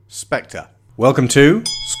Spectre. Welcome to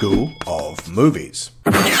School of Movies.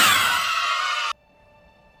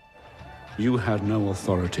 You had no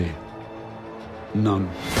authority.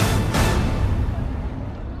 None.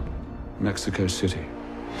 Mexico City.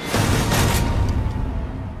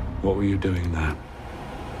 What were you doing there?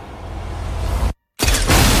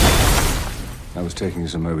 I was taking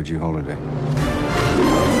some overdue holiday.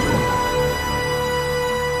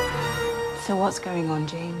 So what's going on,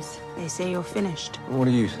 James? They say you're finished. What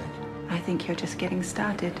do you think? I think you're just getting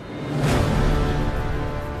started.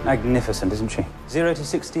 Magnificent, isn't she? 0 to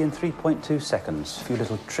 60 in 3.2 seconds. A few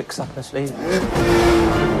little tricks up her sleeve.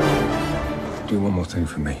 Do one more thing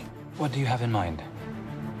for me. What do you have in mind?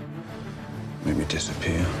 Make me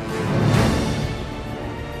disappear.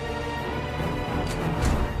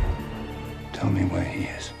 Tell me where he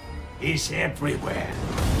is. He's everywhere.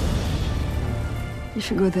 If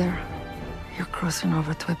you go there, you're crossing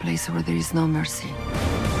over to a place where there is no mercy.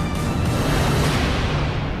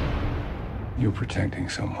 You're protecting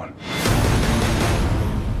someone.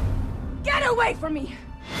 Get away from me!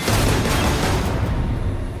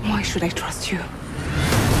 Why should I trust you?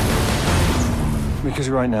 Because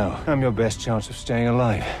right now, I'm your best chance of staying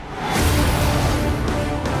alive.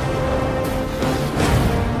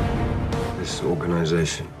 This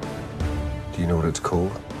organization, do you know what it's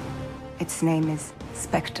called? Its name is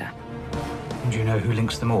Spectre. Do you know who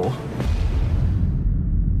links them all?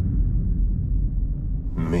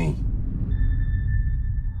 Me.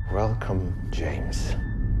 Welcome, James.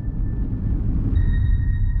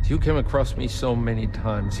 You came across me so many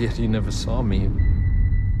times, yet you never saw me.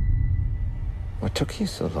 What took you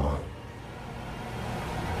so long?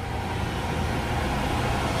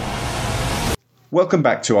 Welcome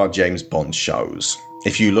back to our James Bond shows.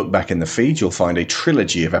 If you look back in the feed, you'll find a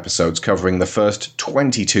trilogy of episodes covering the first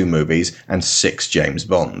 22 movies and 6 James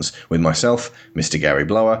Bonds, with myself, Mr. Gary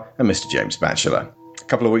Blower, and Mr. James Batchelor. A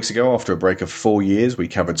couple of weeks ago, after a break of 4 years, we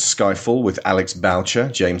covered Skyfall with Alex Boucher,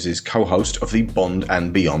 James's co-host of the Bond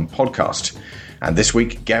and Beyond podcast. And this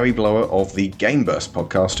week, Gary Blower of the Gameburst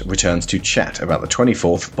podcast returns to chat about the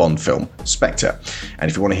 24th Bond film, Spectre. And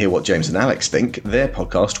if you want to hear what James and Alex think, their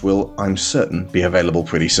podcast will, I'm certain, be available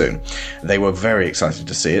pretty soon. They were very excited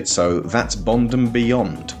to see it, so that's Bond and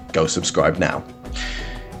Beyond. Go subscribe now.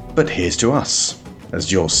 But here's to us, as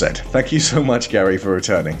Jules said. Thank you so much, Gary, for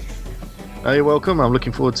returning. Oh, you're welcome. I'm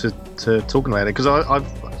looking forward to talking about it, because I've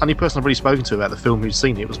only person I've really spoken to about the film who's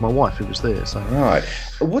seen it was my wife, who was there. So right,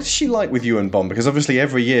 what's she like with you and Bond? Because obviously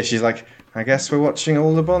every year she's like, I guess we're watching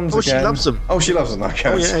all the Bonds again. She loves them. Oh, she loves them. Okay,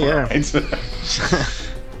 oh yeah.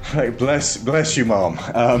 Hey, bless you, Mom.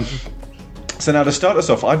 So now to start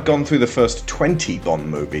us off, I've gone through the first 20 Bond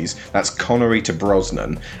movies, that's Connery to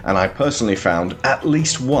Brosnan, and I personally found at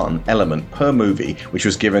least one element per movie which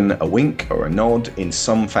was given a wink or a nod in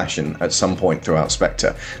some fashion at some point throughout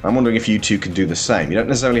Spectre. I'm wondering if you two can do the same. You don't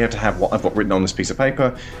necessarily have to have what I've got written on this piece of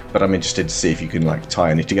paper, but I'm interested to see if you can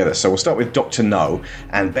tie any together. So we'll start with Dr. No,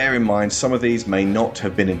 and bear in mind some of these may not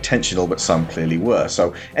have been intentional, but some clearly were.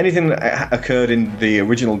 So anything that occurred in the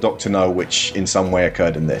original Dr. No which in some way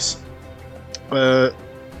occurred in this?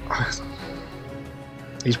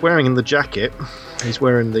 He's wearing in the jacket. He's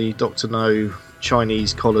wearing the Dr. No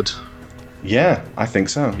Chinese collared. Yeah, I think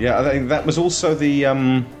so. Yeah, I think that was also the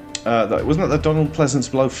wasn't that the Donald Pleasance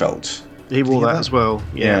Blofeld? He wore that as well.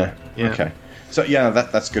 Yeah. Okay. So yeah,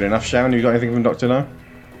 that's good enough. Sharon, you got anything from Dr. No?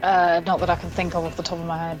 Not that I can think of off the top of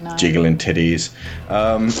my head now. Jiggling titties.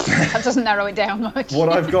 That doesn't narrow it down much. What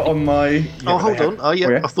I've got on my... Oh, hold on. Oh,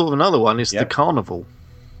 yeah. I thought of another one. It's the Carnival.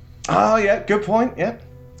 Oh, yeah. Good point. Yeah.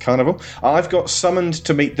 Carnival. I've got Summoned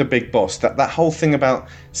to Meet the Big Boss. That whole thing about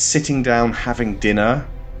sitting down, having dinner,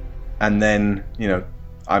 and then,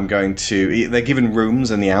 I'm going to... They're given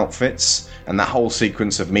rooms and the outfits, and that whole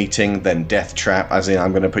sequence of meeting, then death trap, as in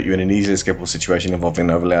I'm going to put you in an easily escapable situation involving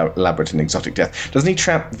an elaborate and exotic death. Doesn't he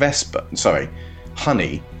trap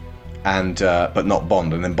Honey, and but not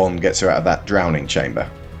Bond, and then Bond gets her out of that drowning chamber?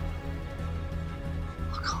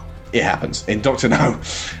 It happens in Dr. No.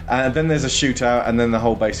 And then there's a shootout, and then the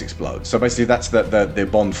whole base explodes. So basically that's the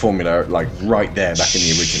Bond formula, right there back in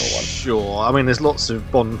the original one. Sure. I mean, there's lots of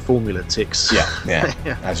Bond formula ticks. Yeah.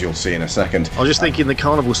 As you'll see in a second. I was just thinking the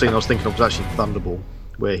carnival scene I was thinking of was actually Thunderball,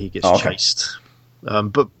 where he gets chased.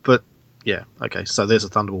 But yeah, okay, so there's a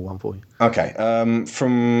Thunderball one for you. Okay,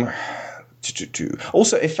 from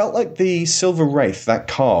Also, it felt like the Silver Wraith, that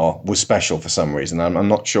car, was special for some reason. I'm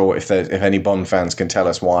not sure if any Bond fans can tell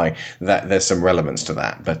us why there's some relevance to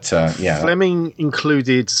that. But yeah. Fleming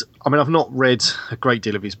included... I mean, I've not read a great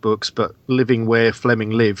deal of his books, but Living Where Fleming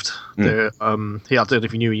Lived, I don't know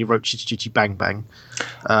if you knew, he wrote Chitty Chitty Bang Bang.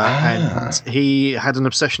 And he had an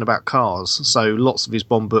obsession about cars. So lots of his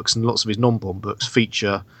Bond books and lots of his non-Bond books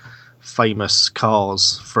feature famous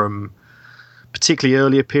cars from... particularly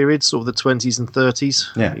earlier periods, sort of the 20s and 30s.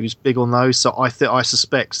 Yeah. He was big on those. So I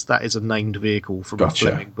suspect that is a named vehicle from a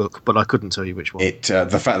Fleming book, but I couldn't tell you which one.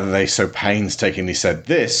 The fact that they so painstakingly said,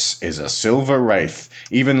 this is a Silver Wraith.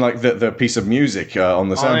 Even like the piece of music on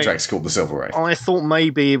the soundtrack's called the Silver Wraith. I thought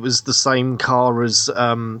maybe it was the same car as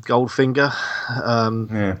Goldfinger.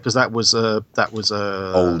 Because that was a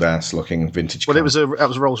old-ass looking vintage car. Well, that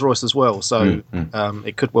was a Rolls-Royce as well, so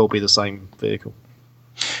it could well be the same vehicle.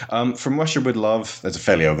 From Russia with Love, there's a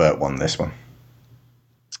fairly overt one, this one.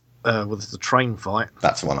 Well, there's the train fight.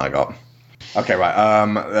 That's the one I got. Okay,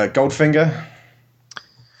 right. Goldfinger.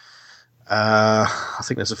 I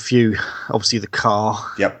think there's a few. Obviously, the car.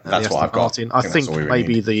 Yep, that's what I've got. I think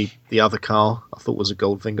maybe the other car I thought was a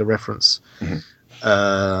Goldfinger reference.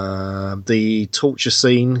 The torture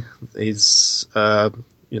scene is,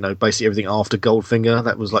 basically everything after Goldfinger.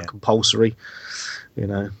 That was compulsory,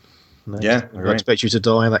 Yeah, I expect you to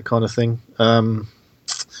die, that kind of thing.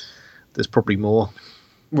 There's probably more.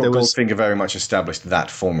 Well, Goldfinger very much established that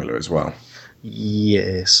formula as well.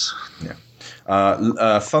 Yes. Yeah.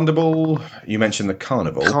 Thunderball, you mentioned the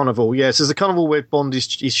carnival. Carnival, yes. There's a carnival where Bond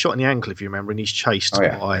is shot in the ankle, if you remember, and he's chased by,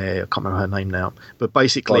 I can't remember her name now, but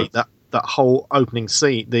basically that whole opening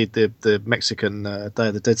scene, the Mexican Day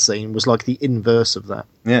of the Dead scene, was like the inverse of that.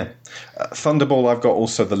 Yeah. Thunderball, I've got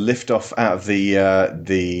also the lift-off out of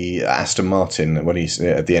the Aston Martin when he's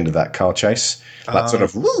at the end of that car chase. That sort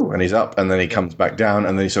of, woo, and he's up, and then he comes back down,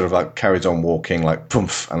 and then he sort of like carries on walking, like,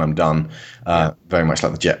 poof, and I'm done. Very much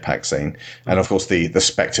like the jetpack scene. And, of course, the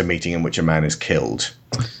Spectre meeting in which a man is killed.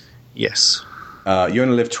 Yes. You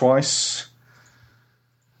Only Live Twice...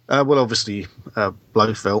 well, obviously,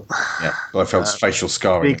 Blofeld. Yeah, Blofeld's facial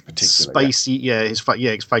scarring in particular. Spacey, his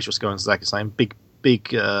facial scarring, as Zach is saying. Big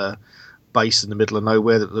base in the middle of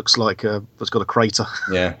nowhere that looks like it's got a crater.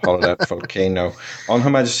 Yeah, hollowed out volcano. On Her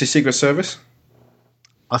Majesty's Secret Service?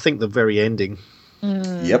 I think the very ending.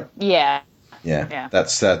 Yep. Yeah.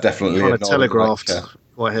 That's definitely kind of telegraphed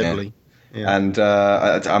quite heavily. Yeah. And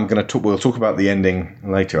we'll talk about the ending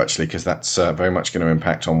later, actually, because that's very much going to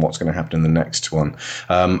impact on what's going to happen in the next one.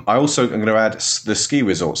 I also am going to add the ski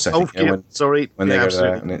resort setting. When they go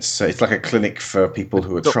there, and it's like a clinic for people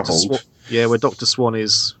who are troubled. Where Dr. Swan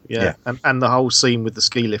is. Yeah. And the whole scene with the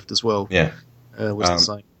ski lift as well. Yeah, was the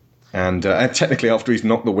same. And technically, after he's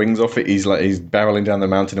knocked the wings off it, he's barreling down the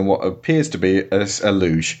mountain in what appears to be a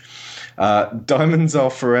luge. Diamonds Are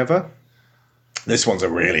Forever. This one's a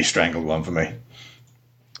really strangled one for me.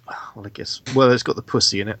 Well, I guess. Well, it's got the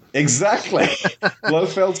pussy in it. Exactly.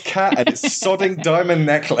 Blofeld's cat and its sodding diamond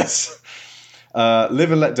necklace.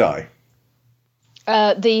 Live and Let Die.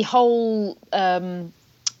 The whole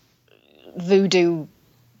voodoo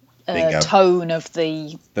tone of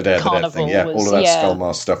the Day of carnival the Dead thing. Yeah, all of that skull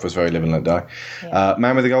mask stuff was very Live and Let Die. Yeah.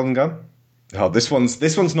 Man with the Golden Gun. Oh, this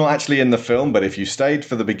one's not actually in the film, but if you stayed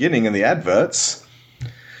for the beginning and the adverts,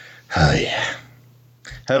 oh yeah.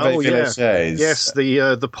 Yes,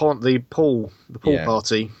 the pool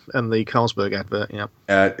party and the Carlsberg advert. Yeah.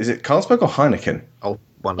 Is it Carlsberg or Heineken? Oh,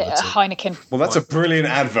 one of the two. Heineken. Well, that's a brilliant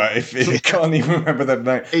advert. If you can't even remember that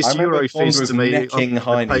name, it's Eurofizz to me. Necking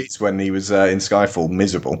Heinies when he was in Skyfall,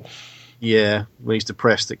 miserable. Yeah, when he's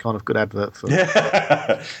depressed, it kind of good advert for.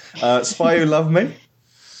 Spy Who Loved Me.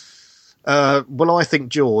 Well, I think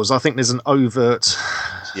Jaws. I think there's an overt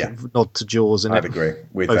nod to Jaws in it. I'd agree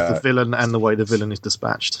with both the villain and the way the villain is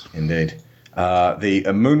dispatched. Indeed. The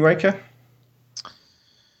Moonraker.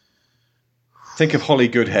 Think of Holly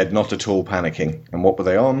Goodhead not at all panicking. And what were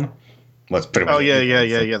they on? Well, it's pretty much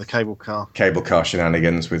the cable car. Cable car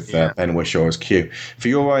shenanigans with Ben Whishaw as Q. For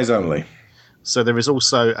Your Eyes Only. So there is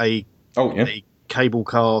also a cable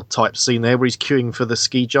car type scene there where he's queuing for the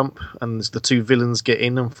ski jump and the two villains get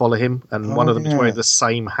in and follow him and one of them is wearing the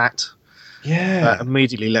same hat.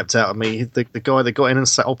 Immediately leapt out at me. The guy that got in and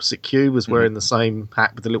sat opposite Q was wearing the same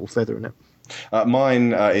hat with a little feather in it.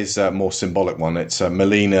 Mine is a more symbolic one. It's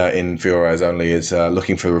Melina in For Your Eyes Only is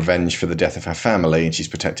looking for revenge for the death of her family, and she's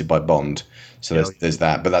protected by Bond. So there's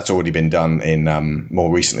that, but that's already been done in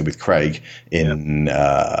more recently with Craig in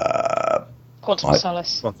Quantum of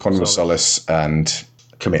Solace. Quantum of Solace and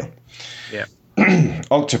Camille. Yeah.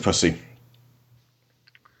 Octopussy.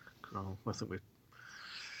 Oh, I think we've...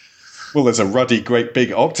 Well, there's a ruddy, great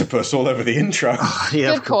big octopus all over the intro.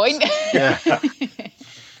 Yeah, Good point. Yeah.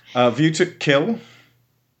 View to Kill.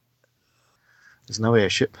 There's no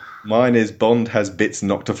airship. Mine is Bond has bits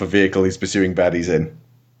knocked off a vehicle he's pursuing baddies in.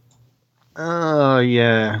 Oh,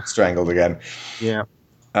 yeah. Strangled again. Yeah.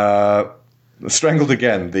 Strangled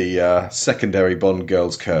again, the secondary Bond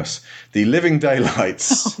girl's curse. The Living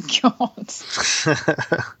Daylights. Oh, God.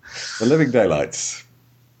 The Living Daylights.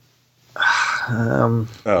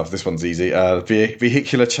 This one's easy.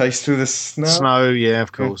 Vehicular chase through the snow. Snow, yeah,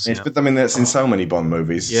 of course. Yes, Yeah. but I mean, that's in so many Bond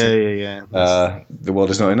movies. Yeah. The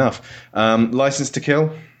world is not enough. License to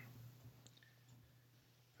Kill.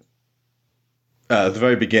 At the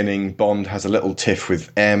very beginning, Bond has a little tiff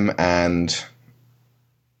with M and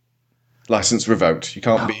license revoked. You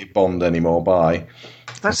can't be Bond anymore. Bye.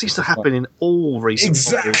 That seems to happen in all recent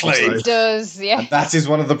Exactly. It does, yeah. And that is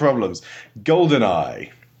one of the problems.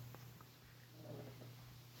 GoldenEye.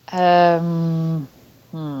 I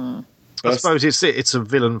suppose it's a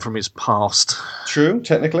villain from his past. True,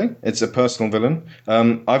 technically. It's a personal villain.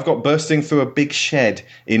 I've got bursting through a big shed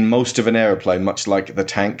in most of an aeroplane, much like the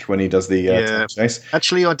tank when he does the tank chase.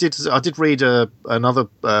 Actually, I did read another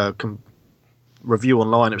review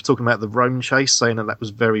online. It was talking about the drone chase, saying that was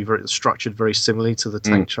very, very structured, very similarly to the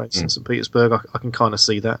tank chase in St. Petersburg. I can kind of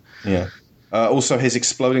see that. Yeah. Also, his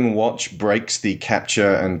exploding watch breaks the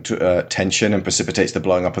capture and tension and precipitates the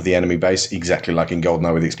blowing up of the enemy base, exactly like in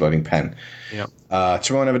GoldenEye with the exploding pen. Yeah.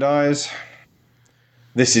 Tomorrow Never Dies.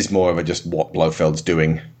 This is more of a just what Blofeld's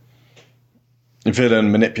doing. The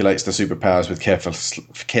villain manipulates the superpowers with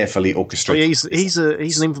carefully orchestrated. He's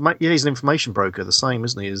an information broker, the same,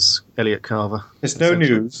 isn't he, as Elliot Carver? It's no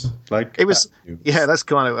news. It was. Yeah, that's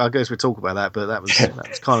kind of. I guess we'll talk about that, but that was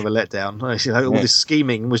kind of a letdown. All this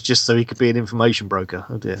scheming was just so he could be an information broker.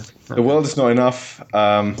 Oh dear. The world is not enough.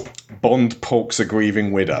 Bond porks a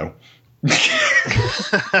grieving widow.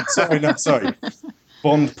 Sorry.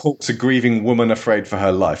 Bond porks a grieving woman afraid for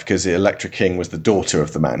her life because the Electra King was the daughter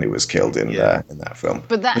of the man who was killed in that film.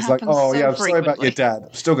 But that He's happens like, oh so yeah, I'm sorry about your dad.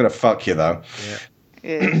 I'm still going to fuck you though.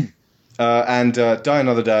 Yeah. And Die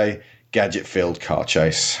Another Day, gadget-filled car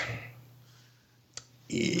chase.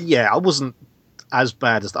 Yeah, I wasn't as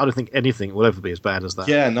bad as. I don't think anything will ever be as bad as that.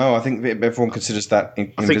 Yeah, no, I think everyone considers that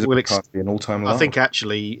Invisible Car to be an all-time low. I think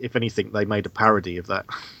actually, if anything, they made a parody of that.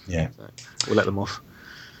 Yeah, so we'll let them off.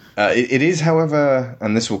 It is, however,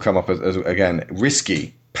 and this will come up as again,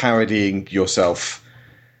 risky parodying yourself.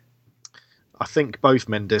 I think both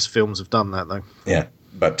Mendes films have done that, though. Yeah,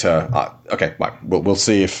 but okay, right. We'll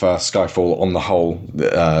see if Skyfall, on the whole,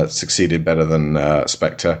 succeeded better than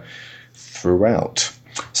Spectre throughout.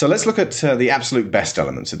 So let's look at the absolute best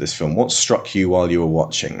elements of this film. What struck you while you were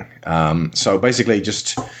watching? So basically,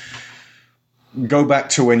 just go back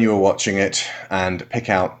to when you were watching it and pick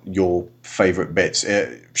out your favourite bits.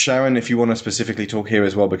 Sharon, if you want to specifically talk here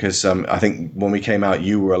as well, because I think when we came out,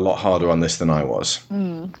 you were a lot harder on this than I was.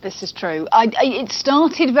 This is true. It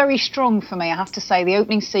started very strong for me, I have to say. The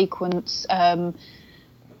opening sequence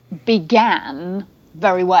began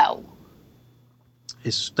very well.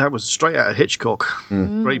 That was straight out of Hitchcock.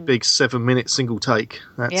 Great big 7-minute single take.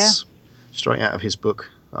 That's straight out of his book.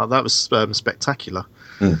 That was spectacular.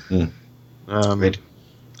 I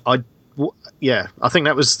think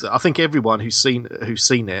that was. I think everyone who's seen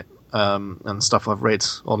it and stuff I've read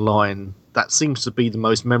online, that seems to be the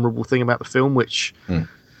most memorable thing about the film, which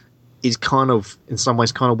is kind of, in some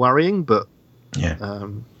ways, kind of worrying, but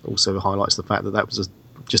also highlights the fact that was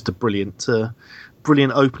just a brilliant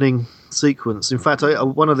opening sequence. In fact,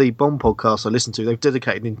 one of the Bond podcasts I listened to, they've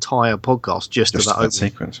dedicated an entire podcast just to that opening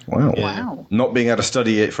sequence. Wow. Yeah. Wow. Not being able to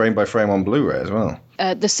study it frame by frame on Blu-ray as well.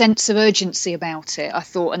 The sense of urgency about it, I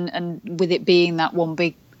thought, and with it being that one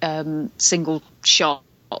big single shot,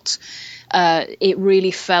 it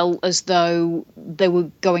really felt as though they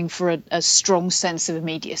were going for a strong sense of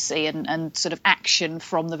immediacy and sort of action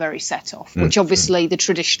from the very set off, which obviously the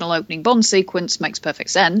traditional opening Bond sequence makes perfect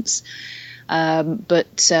sense.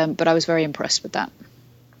 But I was very impressed with that.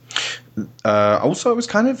 Also, I was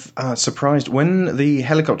kind of surprised when the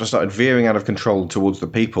helicopter started veering out of control towards the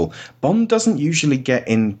people. Bond doesn't usually get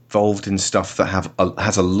involved in stuff that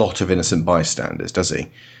has a lot of innocent bystanders, does he?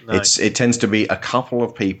 No. It tends to be a couple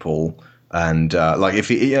of people, and like if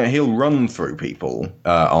he'll run through people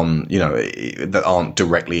that aren't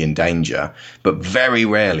directly in danger, but very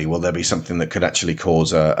rarely will there be something that could actually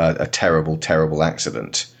cause a terrible, terrible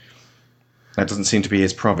accident. That doesn't seem to be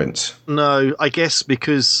his province. No, I guess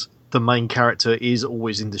because the main character is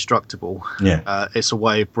always indestructible. Yeah. It's a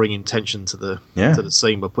way of bringing tension to the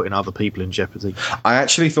scene by putting other people in jeopardy. I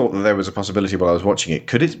actually thought that there was a possibility while I was watching it.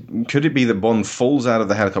 Could it be that Bond falls out of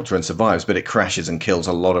the helicopter and survives, but it crashes and kills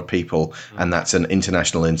a lot of people, and that's an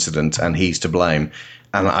international incident, and he's to blame?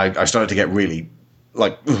 And I started to get really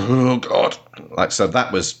like, oh God, like, so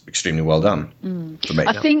that was extremely well done for me.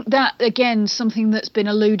 I think that, again, something that's been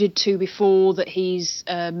alluded to before, that he's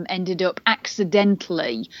ended up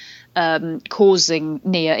accidentally causing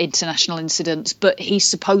near international incidents, but he's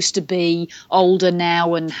supposed to be older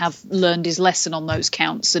now and have learned his lesson on those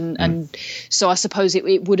counts, and so I suppose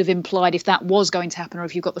it would have implied, if that was going to happen, or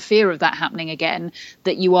if you've got the fear of that happening again,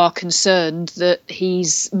 that you are concerned that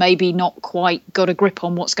he's maybe not quite got a grip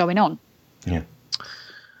on what's going on. Yeah.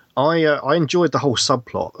 I enjoyed the whole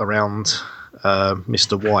subplot around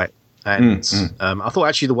Mr. White, and I thought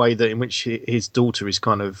actually the way that in which his daughter is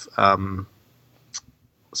kind of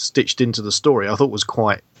stitched into the story, I thought was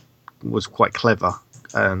quite clever,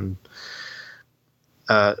 and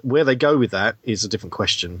where they go with that is a different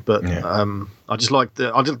question. But I just like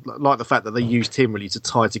the fact that they used him really to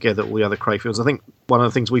tie together all the other Crayfields. I think one of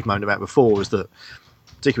the things we've moaned about before was that,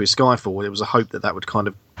 particularly with Skyfall, there was a hope that would kind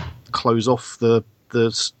of close off the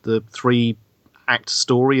 3-act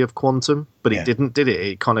story of Quantum, but it didn't, did it?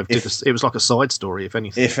 It kind of it was like a side story, if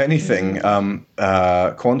anything. If anything,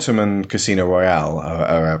 Quantum and Casino Royale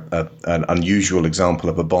are an unusual example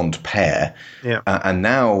of a Bond pair. Yeah. And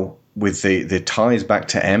now with the ties back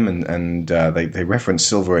to M, and they reference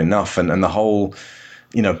Silver enough, and the whole,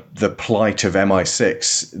 the plight of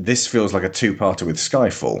MI6, this feels like a two-parter with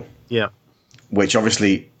Skyfall. Yeah. Which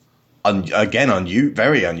obviously,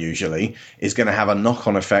 very unusually, is going to have a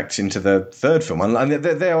knock-on effect into the third film. And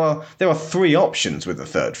there are 3 options with the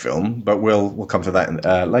third film, but we'll come to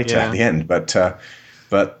that later at the end. But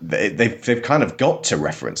they've kind of got to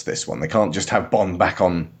reference this one. They can't just have Bond back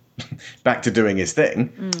to doing his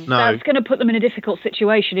thing. No, that's going to put them in a difficult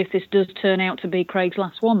situation if this does turn out to be Craig's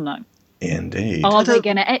last one, though. Indeed. Are they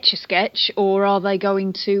going to etch a sketch, or are they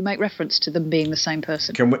going to make reference to them being the same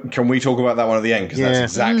person? Can we talk about that one at the end? Because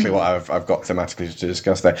that's exactly what I've got thematically to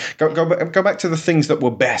discuss there. Go back to the things that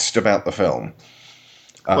were best about the film.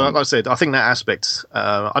 Well, like I said, I think that aspect.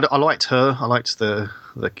 I liked her. I liked the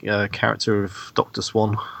character of Dr.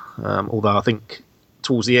 Swan. Although I think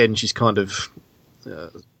towards the end she's kind of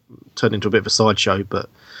turned into a bit of a sideshow.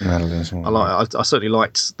 But I certainly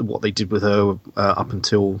liked what they did with her up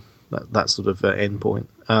until that sort of end point.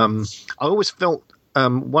 I always felt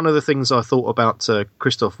one of the things I thought about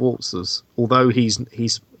Christoph Waltz was, although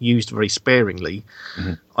he's used very sparingly,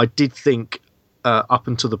 I did think up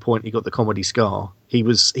until the point he got the comedy scar,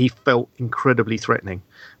 he felt incredibly threatening,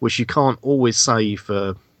 which you can't always say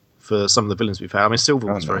for some of the villains we've had. I mean,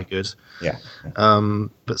 Silver was very good. Yeah.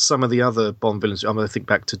 But some of the other Bond villains, I'm going to think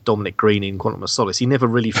back to Dominic Green in Quantum of Solace. He never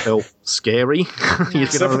really felt scary.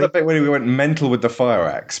 Except for the bit when we went mental with the fire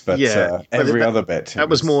axe, but every other bit. That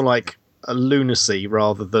was more like a lunacy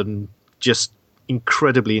rather than just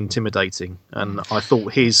incredibly intimidating. And I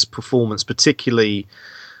thought his performance, particularly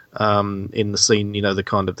in the scene,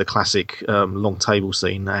 the classic long table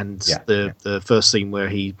scene, and the first scene where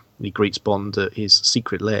he greets Bond at his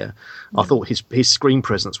secret lair. I thought his screen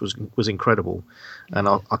presence was incredible, and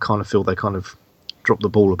I kind of feel they kind of dropped the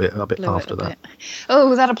ball a bit after that.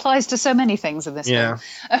 Oh, that applies to so many things in this film.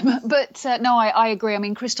 But no, I agree. I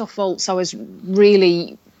mean, Christoph Waltz, I was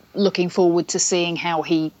really looking forward to seeing how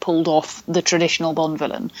he pulled off the traditional Bond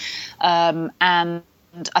villain, and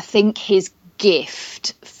I think his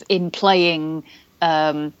gift in playing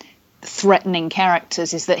threatening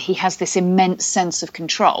characters is that he has this immense sense of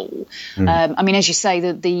control. I mean, as you say,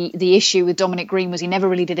 the issue with Dominic Green was he never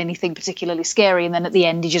really did anything particularly scary, and then at the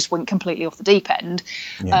end he just went completely off the deep end.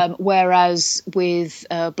 Whereas with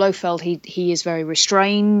Blofeld, he is very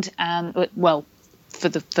restrained, and for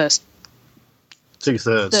the first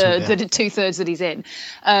 2/3, the 2/3 that he's in,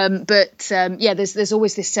 there's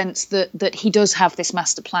always this sense that he does have this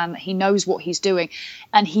master plan, that he knows what he's doing,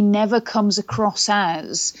 and he never comes across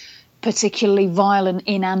as particularly violent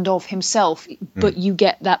in and of himself, but you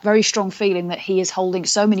get that very strong feeling that he is holding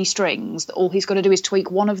so many strings that all he's got to do is tweak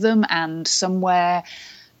one of them, and somewhere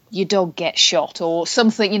your dog gets shot or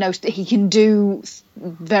something. He can do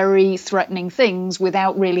very threatening things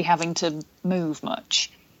without really having to move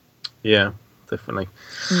much. Yeah, definitely.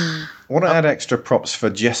 I want to add extra props for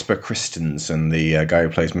Jesper Christensen, the guy who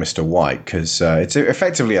plays Mr. White, because it's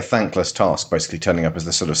effectively a thankless task, basically turning up as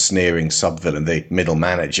the sort of sneering sub-villain, the middle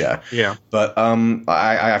manager. Yeah. But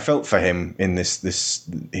I felt for him in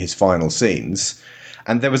his final scenes,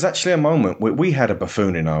 and there was actually a moment where we had a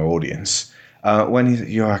buffoon in our audience, When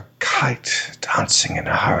you're a kite dancing in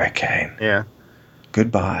a hurricane. Yeah.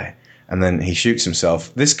 Goodbye. And then he shoots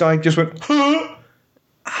himself. This guy just went, huh?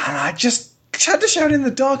 And I just had to shout in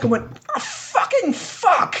the dark and went, oh, fucking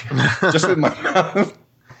fuck! Just with my mouth.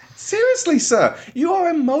 Seriously, sir, you are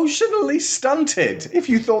emotionally stunted if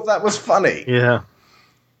you thought that was funny. Yeah.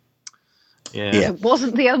 It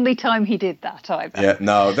wasn't the only time he did that either. Yeah,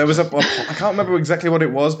 no, there was I can't remember exactly what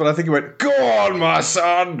it was, but I think he went, "Go on, my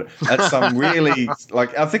son!" At some really,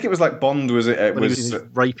 I think it was like Bond was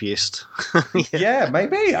rapiest. Yeah,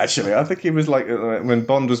 maybe, actually. I think he was like, when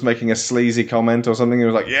Bond was making a sleazy comment or something, he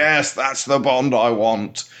was like, "Yes, that's the Bond I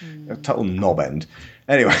want." A total knob end.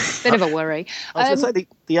 Anyway. Bit of a worry. I was going to say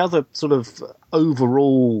the other sort of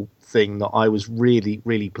overall thing that I was really,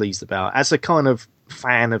 really pleased about, as a kind of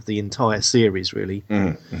fan of the entire series, really,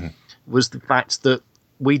 was the fact that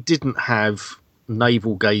we didn't have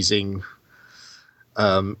navel-gazing,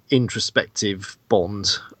 introspective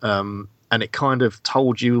Bond, and it kind of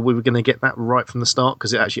told you we were going to get that right from the start,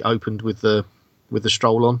 because it actually opened with the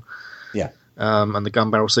stroll on, and the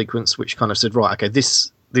gun barrel sequence, which kind of said, right, okay,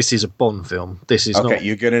 this is a Bond film. This is not.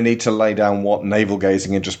 You're going to need to lay down what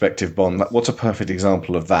navel-gazing introspective Bond. What's a perfect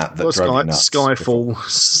example of that drove you nuts? Skyfall,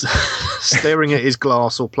 staring at his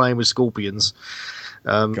glass or playing with scorpions.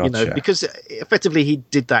 Gotcha. You know, because effectively he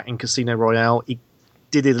did that in Casino Royale. He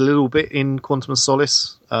did it a little bit in Quantum of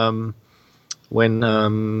Solace. When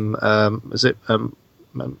is it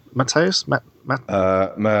Mateus?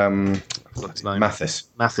 What's his name?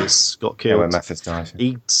 Mathis got killed. Yeah, when Mathis died.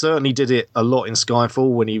 He certainly did it a lot in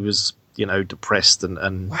Skyfall when he was, depressed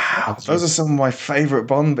and wow, those are some of my favourite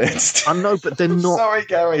Bond bits. I know, but they're not. Sorry,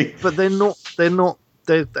 Gary, but they're not.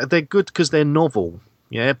 They're good because they're novel.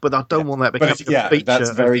 Yeah, but I don't want that becoming a feature. That's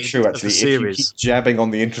very true. Actually, if series. You keep jabbing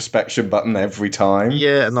on the introspection button every time,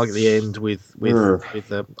 and like at the end with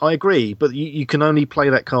I agree, but you can only play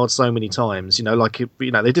that card so many times. They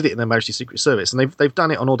did it in Their Majesty's Secret Service, and they've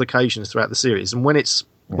done it on odd occasions throughout the series. And when it's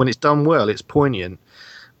done well, it's poignant.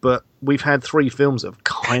 But we've had 3 films that have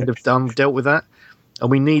kind of dealt with that,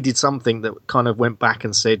 and we needed something that kind of went back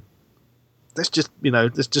and said, let's just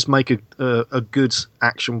make a good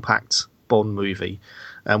action-packed Bond movie,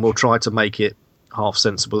 and we'll try to make it half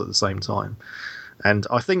sensible at the same time. And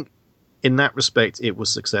I think in that respect it was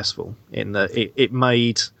successful in that it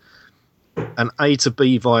made an A to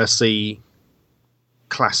B via C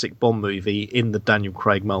classic Bond movie in the Daniel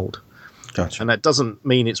Craig mold. Gotcha. And that doesn't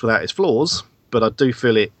mean it's without its flaws, but I do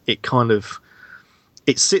feel it kind of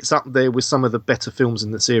sits up there with some of the better films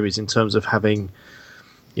in the series in terms of having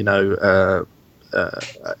a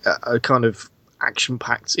kind of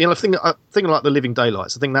action-packed. I think like The Living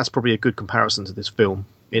Daylights. I think that's probably a good comparison to this film.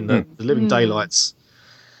 In The Living Daylights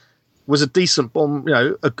was a decent Bond,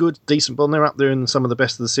 a good decent Bond. They're up there in some of the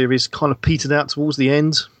best of the series. Kind of petered out towards the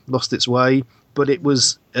end, lost its way. But it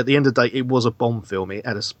was, at the end of the day, it was a Bond film. It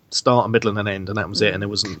had a start, a middle, and an end, and that was it. And there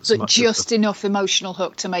wasn't so much just enough emotional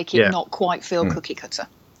hook to make it not quite feel cookie cutter.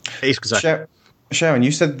 Exactly. Sharon,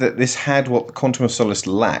 you said that this had what Quantum of Solace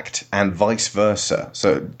lacked, and vice versa.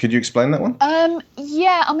 So, could you explain that one?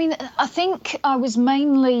 Yeah, I mean, I think I was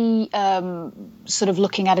mainly sort of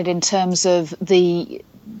looking at it in terms of the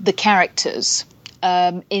characters,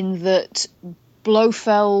 in that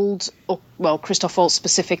Blofeld, Christoph Waltz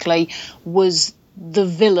specifically, was the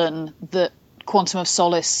villain that Quantum of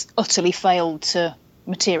Solace utterly failed to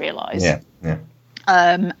materialise. Yeah.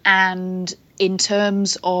 And in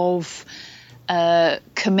terms of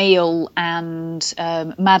Camille and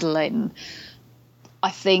Madeline, I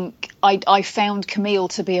think I found Camille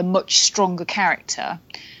to be a much stronger character.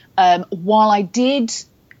 While I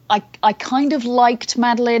kind of liked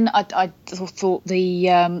Madeline. I thought the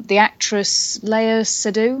actress Léa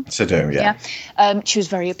Seydoux, she was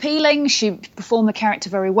very appealing. She performed the character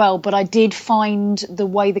very well, but I did find the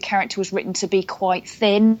way the character was written to be quite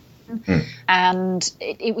thin. And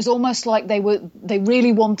it was almost like they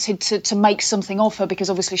really wanted to make something of her, because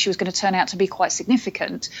obviously she was going to turn out to be quite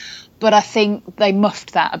significant. But I think they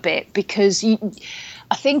muffed that a bit, because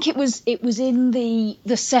I think it was in the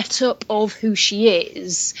setup of who she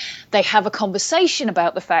is. They have a conversation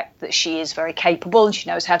about the fact that she is very capable and she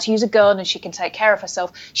knows how to use a gun and she can take care of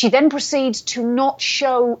herself. She then proceeds to not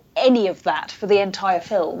show any of that for the entire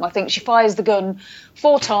film. I think she fires the gun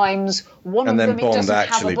 4 times. One of them, it doesn't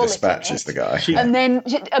have a bullet dispatches in it. The guy.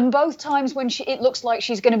 And both times when it looks like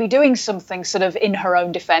she's going to be doing something sort of in her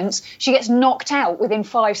own defence, she gets knocked out within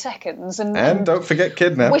 5 seconds. And don't forget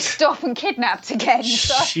kidnapped. Whisked off and kidnapped again.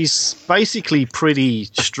 So. She's basically pretty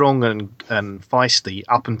strong and feisty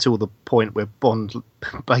up until the point where Bond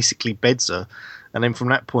basically beds her. and then from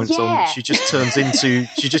that point Yeah. on, she just turns into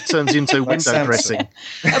window Samson. dressing.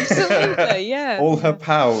 Absolutely, yeah. All her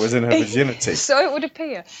power was in her virginity. So it would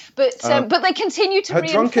appear. But they continue to her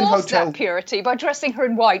drunken reinforce hotel- that purity by dressing her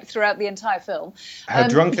in white throughout the entire film. Her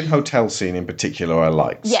drunken hotel scene in particular I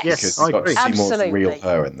liked. Yes. Because I you got to agree. see more of the Absolutely. real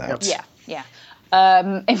her in that. Yeah.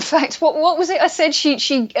 In fact, what was it I said?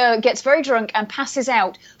 She gets very drunk and passes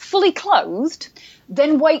out fully clothed,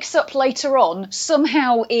 then wakes up later on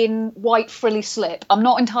somehow in white frilly slip. I'm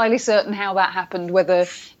not entirely certain how that happened, whether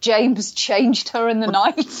James changed her in the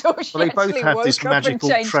night or she Well, they both actually have woke this up and magical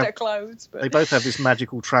changed her clothes. But They both have this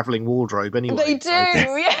magical travelling wardrobe anyway. they do,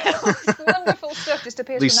 yeah. Wonderful stuff just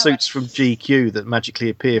appears These from nowhere. suits from GQ that magically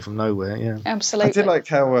appear from nowhere, yeah. Absolutely. I did like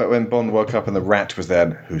how when Bond woke up and the rat was there,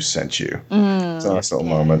 and who sent you? It's a nice little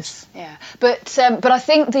moment. Yeah, but I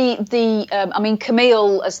think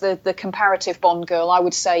Camille as the comparative Bond girl, I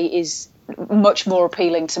would say is much more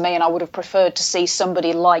appealing to me, and I would have preferred to see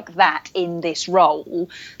somebody like that in this role,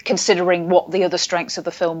 considering what the other strengths of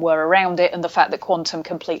the film were around it and the fact that Quantum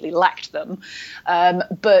completely lacked them.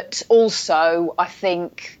 But also, I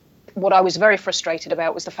think what I was very frustrated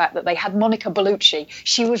about was the fact that they had Monica Bellucci.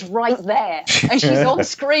 She was right there, and she's on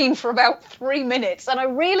screen for about 3 minutes. And I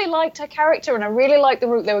really liked her character, and I really liked the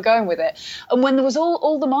route they were going with it. And when there was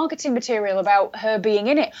all the marketing material about her being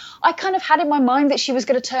in it, I kind of had in my mind that she was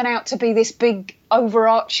going to turn out to be this big,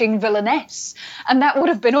 overarching villainess, and that would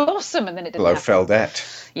have been awesome. And then it didn't happen.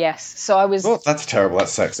 Blofeldette. Yes, so I was. Oh, that's terrible.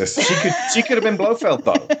 That's sexist. She could have been Blofeld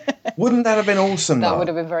though. Wouldn't that have been awesome? That would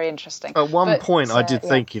have been very interesting. At one point, I did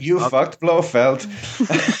think if you fucked Blofeld. I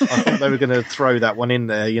thought they were going to throw that one in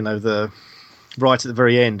there. Right at the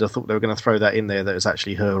very end, I thought they were going to throw that in there. That it was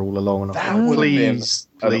actually her all along. And I That thought, would have been please,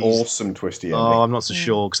 an awesome twisty ending. Oh, I'm not so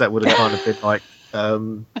sure because that would have kind of been like,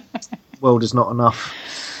 world is not enough.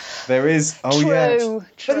 There is. Oh True, yeah.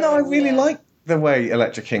 But no, I really yeah. like the way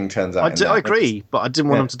Electra King turns out. I agree, but I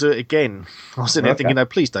didn't want them to do it again. I was sitting there thinking,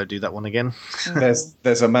 please don't do that one again.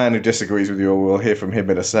 There's a man who disagrees with you. We'll hear from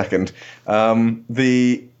him in a second.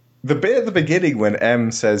 The bit at the beginning when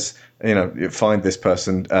M says, find this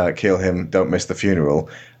person, kill him, don't miss the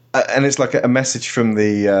funeral, and it's like a message from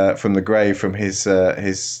the grave from his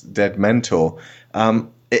dead mentor.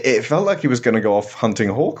 It felt like he was going to go off hunting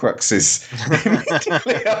Horcruxes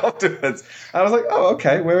immediately afterwards. I was like, oh,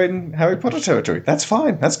 okay, we're in Harry Potter territory. That's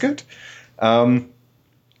fine. That's good. And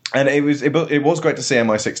it was great to see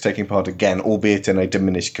MI6 taking part again, albeit in a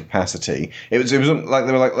diminished capacity. It was like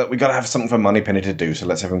they were like, look, we got to have something for Moneypenny to do, so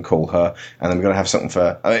let's have him call her, and then we got to have something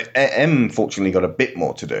for M. Fortunately, got a bit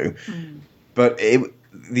more to do, but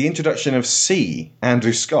the introduction of C,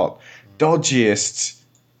 Andrew Scott, dodgiest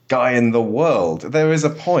guy in the world. There is a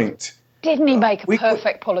point. Didn't he make a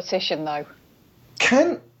perfect politician, though?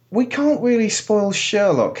 We can't really spoil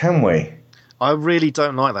Sherlock, can we? I really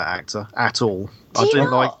don't like that actor at all.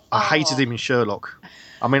 I hated him in Sherlock.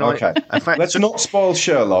 I mean, okay. In fact, let's not spoil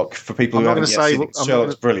Sherlock for people who haven't yet seen it.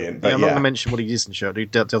 Sherlock's brilliant. But I'm not going to mention what he is in Sherlock. He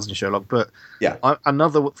does in Sherlock, but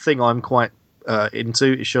another thing I'm quite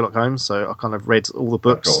into is Sherlock Holmes. So I kind of read all the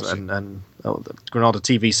books and the Granada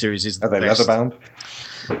TV series is. Are they leather bound?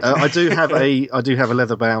 I do have a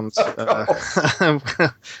leather bound,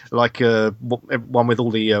 like one with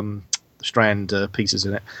all the Strand pieces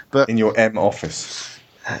in it. But in your M office.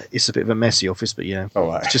 It's a bit of a messy office, but yeah,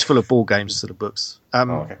 right. It's just full of board games instead of books.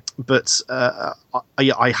 Okay. But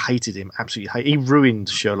I hated him, absolutely. He ruined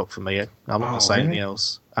Sherlock for me. I'm not going to say anything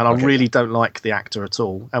else, and I really don't like the actor at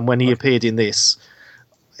all. And when he appeared in this,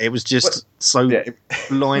 it was just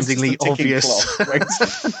blindingly obvious.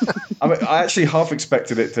 I mean, I actually half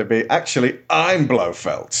expected it to be I'm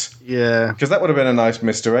Blofeld. Yeah, because that would have been a nice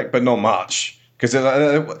misdirect, but not much. Because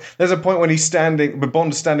there's a point when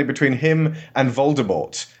Bond's standing between him and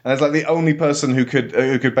Voldemort, and it's like the only person who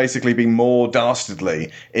could basically be more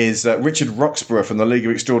dastardly is Richard Roxburgh from the League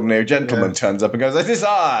of Extraordinary Gentlemen turns up and goes, "It is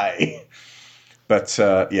I." But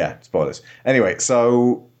spoilers. Anyway,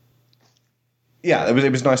 so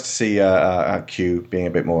it was nice to see Q being a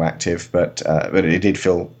bit more active, but it did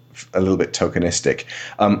feel a little bit tokenistic.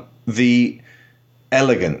 The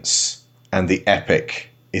elegance and the epic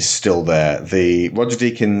is still there. The Roger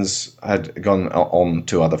Deakins had gone on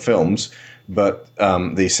to other films, but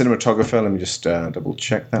the cinematographer, let me just double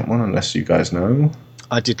check that one, unless you guys know.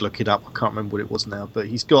 I did look it up. I can't remember what it was now, but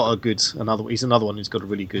he's got he's another one who's got a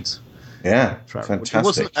really good. Yeah, fantastic. It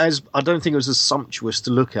wasn't I don't think it was as sumptuous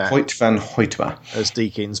to look at. Hoyt van Hoytma as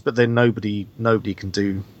Deakins, but then nobody can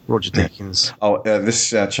do Roger Deakins. This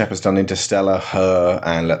chap has done Interstellar, Her,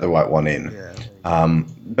 and Let the Right One In. Yeah.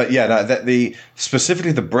 But yeah, no,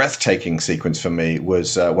 specifically the breathtaking sequence for me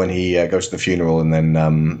was when he goes to the funeral and then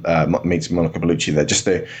meets Monica Bellucci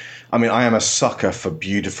there. I am a sucker for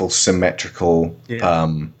beautiful, symmetrical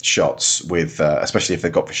shots with, especially if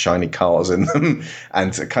they've got shiny cars in them,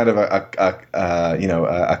 and kind of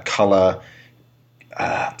a color.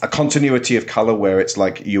 A continuity of color where it's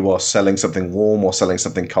like you are selling something warm or selling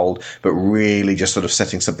something cold, but really just sort of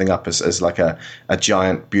setting something up as like a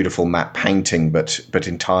giant, beautiful matte painting, but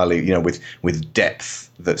entirely, with depth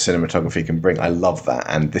that cinematography can bring. I love that,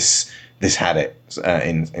 and this had it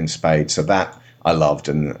in spades. So that I loved,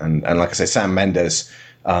 and like I say, Sam Mendes.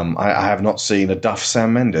 I have not seen a duff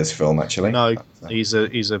Sam Mendes film actually. No, he's a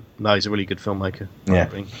really good filmmaker. Yeah.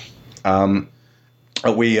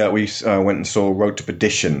 We went and saw Road to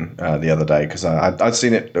Perdition the other day because I'd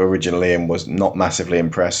seen it originally and was not massively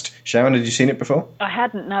impressed. Sharon, had you seen it before? I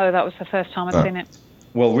hadn't. No, that was the first time I'd seen it.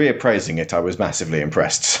 Well, reappraising it, I was massively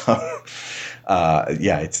impressed. So,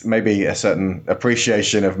 it's maybe a certain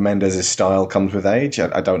appreciation of Mendes' style comes with age.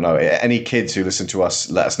 I don't know. Any kids who listen to us,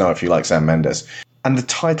 let us know if you like Sam Mendes. And the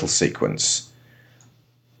title sequence.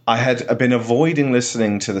 I had been avoiding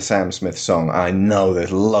listening to the Sam Smith song. I know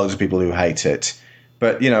there's loads of people who hate it.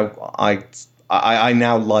 But, I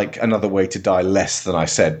now like Another Way to Die less than I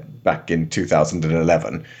said back in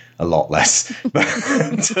 2011. A lot less.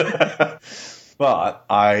 But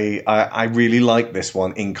I really like this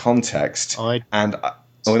one in context. I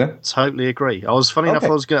totally agree. I was funny enough. I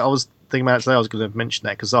was thinking about it today. I was going to mention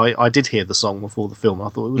that because I did hear the song before the film. I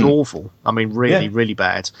thought it was awful. I mean, really, really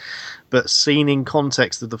bad. But seen in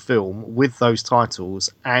context of the film with those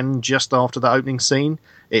titles and just after the opening scene,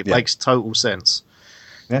 it makes total sense.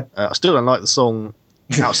 Yeah. I still don't like the song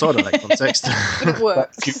outside of that context. But it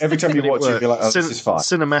works. Every time you watch it, you'll be like, this is fine.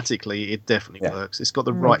 Cinematically, it definitely works. It's got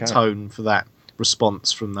the right tone for that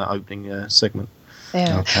response from that opening segment.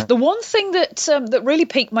 Yeah. Okay. The one thing that really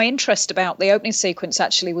piqued my interest about the opening sequence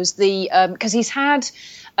actually was because he's had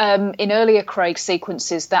in earlier Craig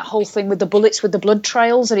sequences that whole thing with the bullets with the blood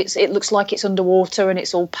trails, and it looks like it's underwater and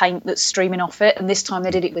it's all paint that's streaming off it, and this time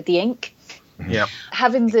they did it with the ink. Yeah,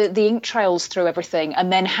 having the ink trails through everything,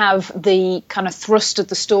 and then have the kind of thrust of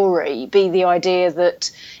the story be the idea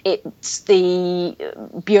that it's the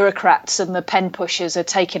bureaucrats and the pen pushers are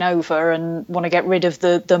taking over and want to get rid of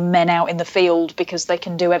the men out in the field because they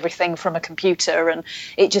can do everything from a computer, and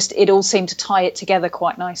it all seemed to tie it together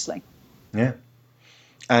quite nicely. Yeah.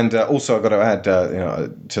 And also, I've got to add,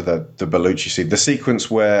 to the Bellucci scene, the sequence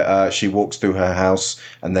where she walks through her house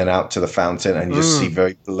and then out to the fountain, and you just see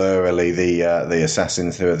very blurrily the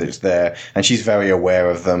assassins that's there, and she's very aware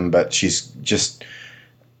of them, but she's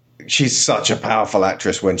such a powerful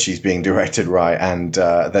actress when she's being directed right, and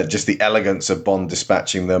that just the elegance of Bond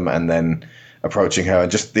dispatching them and then approaching her, and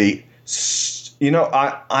just the.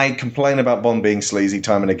 I complain about Bond being sleazy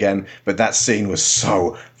time and again, but that scene was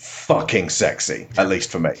so fucking sexy, at least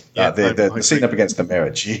for me. Yeah, the scene up against the mirror,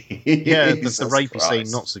 the rapey scene,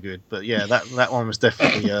 not so good, but yeah, that one was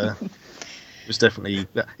definitely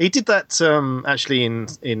He did that actually in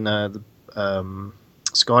the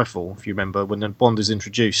Skyfall, if you remember, when Bond is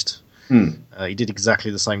introduced. He did exactly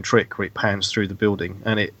the same trick where it pans through the building,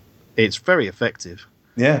 and it's very effective.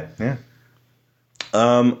 Yeah.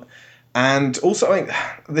 And also,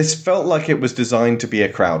 this felt like it was designed to be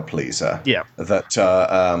a crowd pleaser. Yeah. That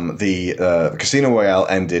the Casino Royale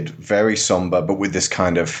ended very somber, but with this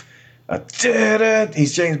kind of,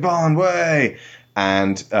 he's James Bond, way.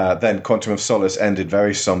 And then Quantum of Solace ended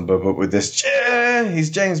very somber, but with this, he's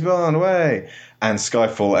James Bond, way. And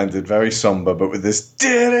Skyfall ended very somber, but with this,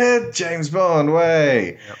 James Bond,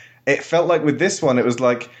 way. Yep. It felt like with this one, it was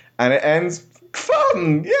like, and it ends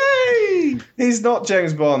fun, yay! He's not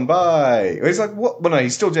James Bond, bye. He's like, what? Well, no,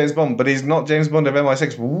 he's still James Bond, but he's not James Bond of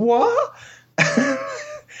MI6. What?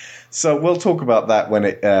 So we'll talk about that when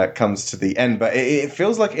it comes to the end, but it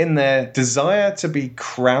feels like in their desire to be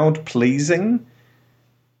crowd-pleasing,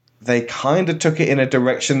 they kind of took it in a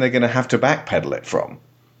direction they're going to have to backpedal it from.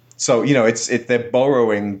 So, they're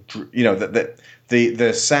borrowing,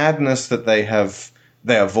 the sadness that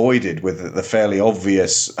they avoided with the fairly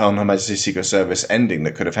obvious On Her Majesty's Secret Service ending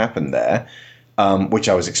that could have happened there, which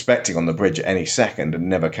I was expecting on the bridge at any second and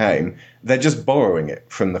never came. They're just borrowing it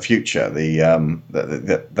from the future. That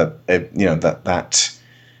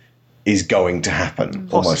is going to happen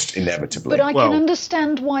almost inevitably. But I can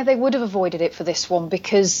understand why they would have avoided it for this one,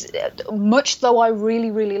 because much though I really,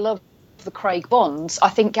 really love the Craig Bonds, I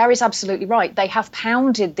think Gary's absolutely right. They have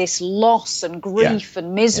pounded this loss and grief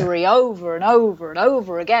and misery over and over and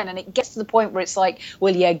over again, and it gets to the point where it's like,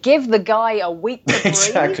 will you give the guy a week to breathe?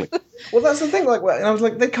 Exactly. Well, that's the thing. Like, and I was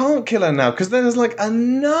like, they can't kill her now because then there's like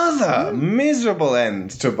another miserable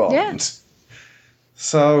end to Bond. Yeah.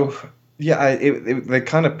 So yeah, they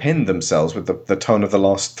kind of pinned themselves with the tone of the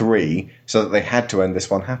last three, so that they had to end this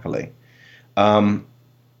one happily.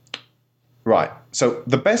 Right. So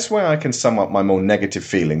the best way I can sum up my more negative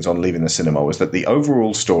feelings on leaving the cinema was that the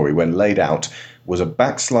overall story, when laid out, was a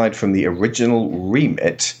backslide from the original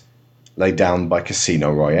remit laid down by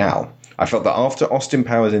Casino Royale. I felt that after Austin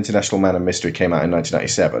Powers' International Man of Mystery came out in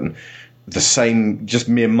 1997, the same, just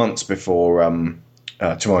mere months before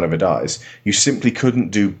Tomorrow Never Dies, you simply couldn't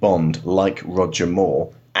do Bond like Roger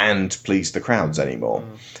Moore and please the crowds anymore.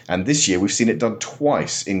 And this year we've seen it done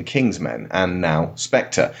twice in Kingsmen and now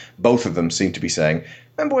Spectre. Both of them seem to be saying,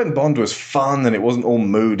 remember when Bond was fun and it wasn't all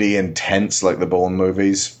moody and tense like the Bourne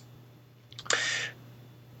movies?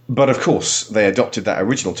 But of course, they adopted that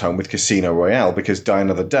original tone with Casino Royale because Die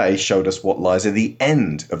Another Day showed us what lies at the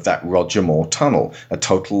end of that Roger Moore tunnel, a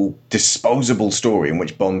total disposable story in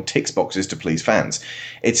which Bond ticks boxes to please fans.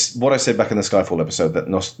 It's what I said back in the Skyfall episode, that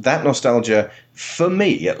that nostalgia, for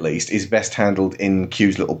me at least, is best handled in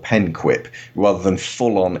Q's little pen quip, rather than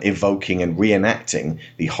full-on evoking and reenacting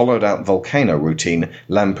the hollowed-out volcano routine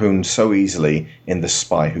lampooned so easily in The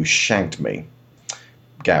Spy Who Shagged Me.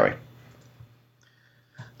 Gary.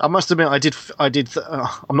 I must admit, I did.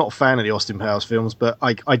 I'm not a fan of the Austin Powers films, but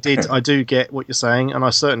I do get what you're saying, and I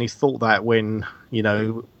certainly thought that when,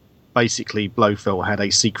 basically Blofeld had a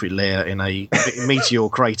secret lair in a meteor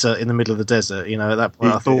crater in the middle of the desert. At that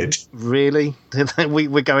point, I thought, really,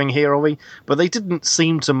 we're going here, are we? But they didn't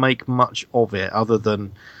seem to make much of it, other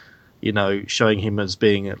than, showing him as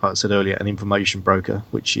being, like I said earlier, an information broker,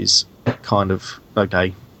 which is kind of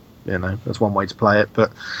okay. That's one way to play it,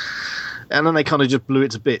 but. And then they kind of just blew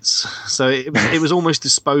it to bits. So it was almost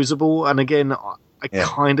disposable. And again, I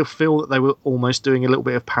kind of feel that they were almost doing a little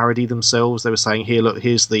bit of parody themselves. They were saying, "Here, look,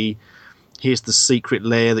 here's the secret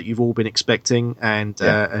lair that you've all been expecting, and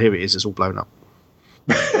here it is. It's all blown up."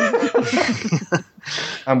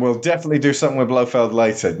 And we'll definitely do something with Blofeld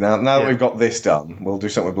later. Now that we've got this done, we'll do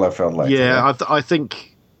something with Blofeld later. Yeah, I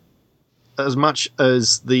think as much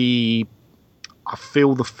as I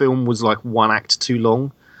feel the film was like one act too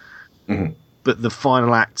long. Mm-hmm. But the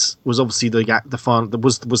final act was obviously the final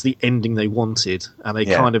was the ending they wanted, and they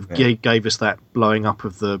kind of gave us that blowing up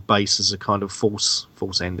of the base as a kind of false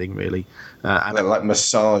ending, really, and like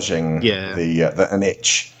massaging an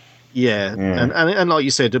itch. Yeah. And like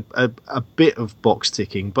you said, a bit of box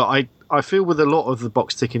ticking, but I feel with a lot of the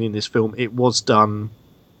box ticking in this film, it was done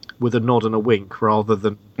with a nod and a wink rather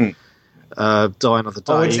than. Die Another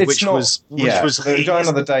Day, which was Die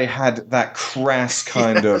Another Day had that crass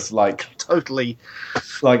kind of like totally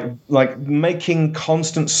like making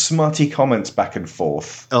constant smutty comments back and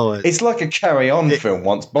forth. It's like a Carry On film.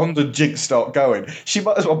 Once Bond and Jig start going, she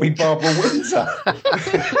might as well be Barbara Windsor.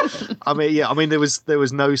 I mean there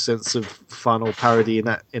was no sense of fun or parody in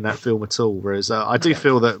that film at all. Whereas I do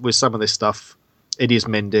feel that with some of this stuff, it is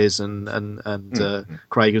Mendes and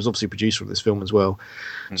Craig, who's obviously producer of this film as well,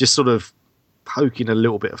 just sort of poking a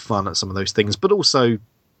little bit of fun at some of those things, but also,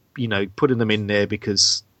 putting them in there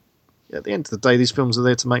because at the end of the day, these films are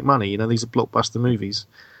there to make money. These are blockbuster movies.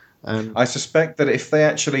 And I suspect that if they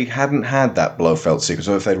actually hadn't had that Blofeld sequence,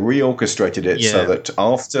 or if they'd reorchestrated it so that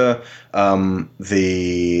after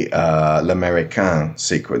the L'Américain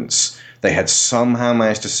sequence, they had somehow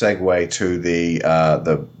managed to segue to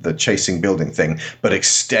the chasing building thing, but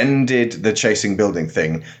extended the chasing building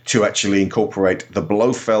thing to actually incorporate the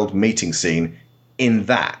Blofeld meeting scene in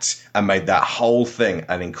that, and made that whole thing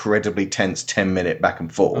an incredibly tense 10-minute back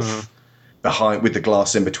and forth behind with the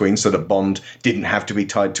glass in between, so that Bond didn't have to be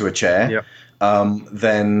tied to a chair.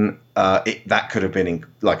 Then that could have been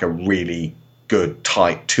like a really good,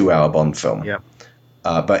 tight 2-hour Bond film.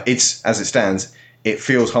 But it's, as it stands, it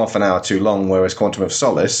feels half an hour too long, whereas Quantum of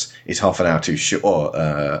Solace is half an hour too short, or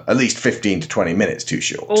at least 15 to 20 minutes too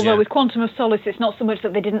short. Although with Quantum of Solace, it's not so much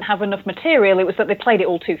that they didn't have enough material, it was that they played it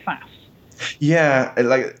all too fast. Yeah,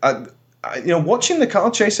 like, watching the car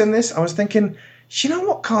chase in this, I was thinking, you know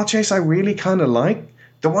what car chase I really kind of like?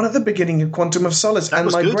 The one at the beginning of Quantum of Solace. That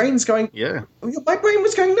and my good. Brain's going, my brain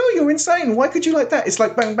was going, no, you're insane. Why could you like that? It's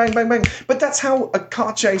like bang, bang, bang, bang. But that's how a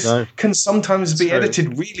car chase can sometimes be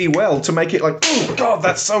edited really well to make it like, oh, God,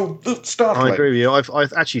 that's so startling. I agree with you.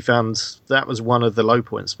 I've actually found that was one of the low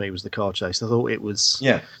points for me, was the car chase. I thought it was...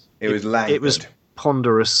 Yeah, it was languid.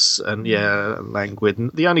 ponderous and languid.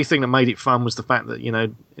 And the only thing that made it fun was the fact that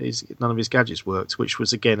none of his gadgets worked, which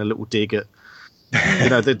was again a little dig at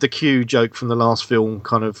the Q joke from the last film,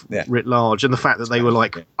 kind of writ large, and the fact that they were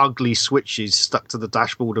like ugly switches stuck to the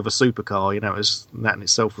dashboard of a supercar. That in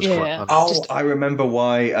itself was quite funny. Oh, I remember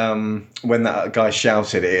why when that guy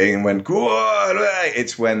shouted it and went,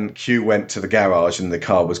 it's when Q went to the garage and the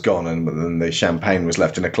car was gone and then the champagne was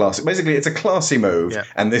left in a classy. Basically, it's a classy move,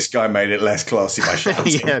 and this guy made it less classy by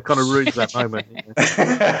shouting. Kind of ruined that moment.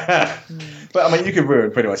 But I mean, you could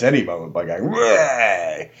ruin pretty much any moment by going,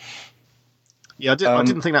 Way! Yeah, I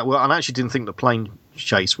didn't think that worked. I actually didn't think the plane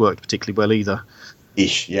chase worked particularly well either.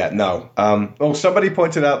 No. Somebody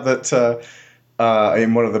pointed out that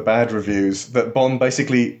in one of the bad reviews that Bond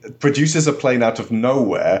basically produces a plane out of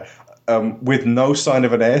nowhere with no sign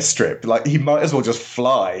of an airstrip. Like, he might as well just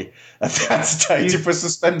fly at that stage for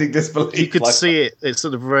suspending disbelief. You could see it at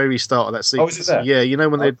sort of very start of that sequence. Oh, is it there? Yeah,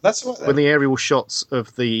 when when the aerial shots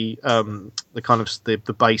of the kind of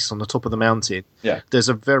the base on the top of the mountain. Yeah, there's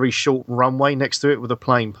a very short runway next to it with a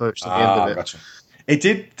plane perched at the end of it. Gotcha. It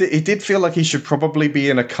did feel like he should probably be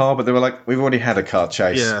in a car, but they were like, we've already had a car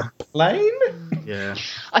chase. Yeah. Plane? Yeah.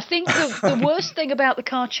 I think the worst thing about the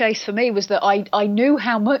car chase for me was that I knew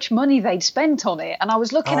how much money they'd spent on it, and I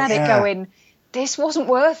was looking at it going, this wasn't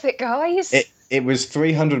worth it, guys. It was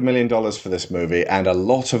 $300 million for this movie, and a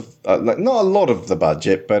lot of, not a lot of the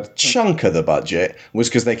budget, but a chunk of the budget was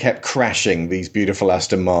because they kept crashing these beautiful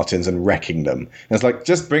Aston Martins and wrecking them. And it's like,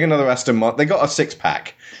 just bring another Aston Martin. They got a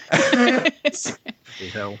six-pack.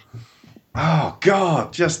 Hell. Oh,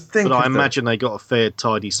 God, just think But I imagine they got a fair,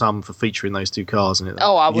 tidy sum for featuring those two cars in it.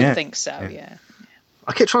 Oh, I would think so, yeah.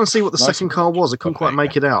 I kept trying to see what the second car was. I couldn't quite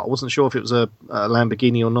make it out. I wasn't sure if it was a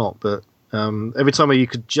Lamborghini or not, but every time you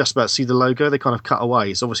could just about see the logo, they kind of cut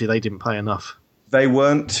away. So obviously they didn't pay enough. They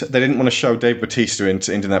didn't want to show Dave Bautista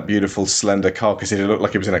into that beautiful, slender car because it looked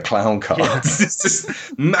like he was in a clown car. Yeah. It's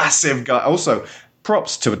this massive guy. Also,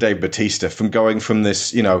 props to Dave Bautista from going from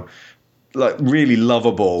this, like really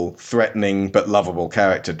lovable, threatening but lovable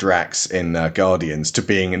character Drax in Guardians to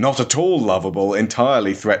being not at all lovable,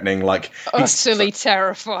 entirely threatening, like utterly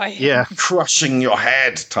terrifying, crushing your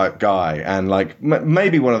head type guy, and like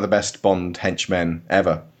maybe one of the best Bond henchmen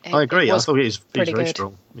ever. I agree. I thought he was very good.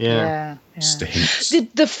 strong. Yeah.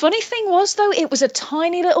 The funny thing was, though, it was a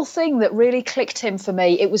tiny little thing that really clicked him for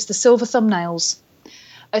me. It was the silver thumbnails.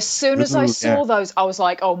 As soon as I saw those, I was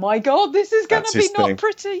like, "Oh my God, this is going to be not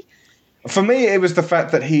pretty." For me, it was the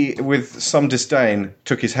fact that he, with some disdain,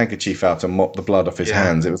 took his handkerchief out and mopped the blood off his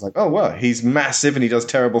hands. It was like, oh, well, he's massive and he does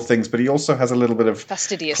terrible things, but he also has a little bit of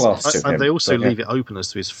fastidiousness. Class to him. And they also leave it open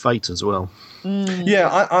as to his fate as well. Mm. Yeah,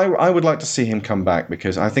 I would like to see him come back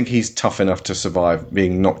because I think he's tough enough to survive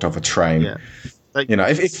being knocked off a train. Yeah.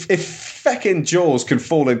 If feckin' Jaws can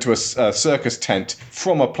fall into a circus tent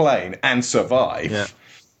from a plane and survive. Yeah.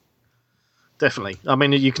 Definitely. I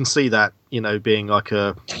mean, you can see that, being like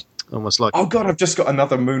almost like... Oh, God, I've just got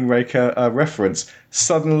another Moonraker reference.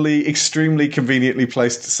 Suddenly, extremely conveniently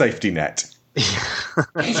placed safety net.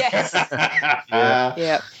 Yes.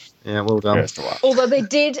 Yeah, well done. Although they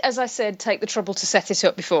did, as I said, take the trouble to set it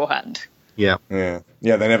up beforehand. Yeah. They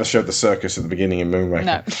never showed the circus at the beginning in Moonraker.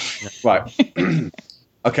 No. Right.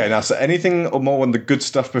 Okay, now, so anything more on the good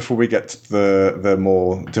stuff before we get to the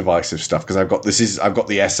more divisive stuff? Because I've got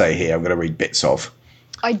the essay here I'm going to read bits of.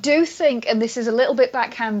 I do think, and this is a little bit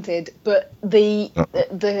backhanded, but the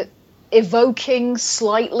evoking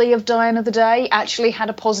slightly of Die Another Day actually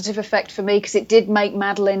had a positive effect for me because it did make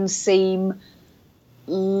Madeline seem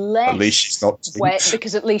less at least she's not wet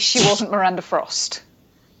because at least she wasn't Miranda Frost.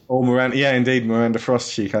 Oh, Miranda! Yeah, indeed, Miranda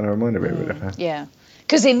Frost. She kind of reminded me a bit of her. Yeah,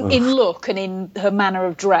 because in look and in her manner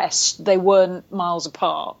of dress, they weren't miles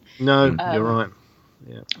apart. No, you're right.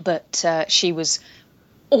 Yeah, but she was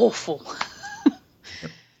awful.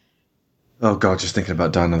 Oh, God, just thinking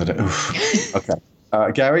about Die Another Day. Oof. Okay.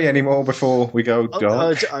 Gary, any more before we go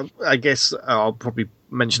dark? I guess I'll probably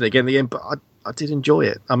mention it again at the end, but I did enjoy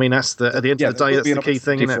it. I mean, that's at the end of the day, that's the key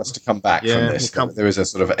thing. For us to come back from this. There is a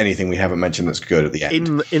sort of anything we haven't mentioned that's good at the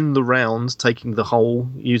end. In the round, taking the whole,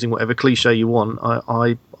 using whatever cliche you want,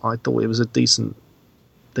 I thought it was a decent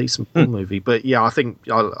movie. But yeah, I think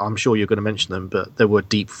I'm sure you're going to mention them, but there were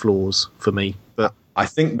deep flaws for me. But I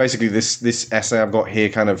think basically this essay I've got here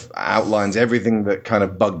kind of outlines everything that kind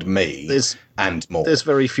of bugged me and more. There's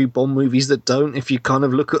very few Bond movies that don't, if you kind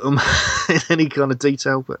of look at them in any kind of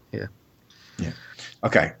detail. But yeah.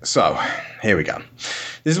 Okay, so here we go.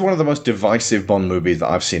 This is one of the most divisive Bond movies that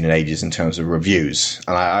I've seen in ages in terms of reviews.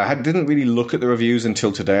 And I didn't really look at the reviews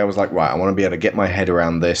until today. I was like, right, I want to be able to get my head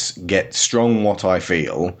around this, get strong what I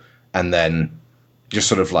feel, and then Just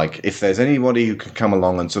sort of like, if there's anybody who can come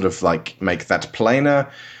along and sort of like make that plainer,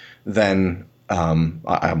 then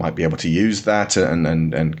I might be able to use that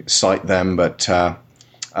and cite them. But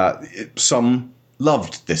some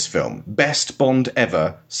loved this film. Best Bond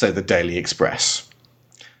ever, say the Daily Express.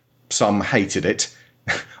 Some hated it.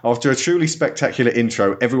 After a truly spectacular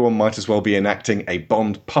intro, everyone might as well be enacting a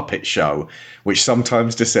Bond puppet show, which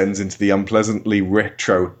sometimes descends into the unpleasantly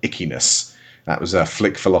retro ickiness. That was a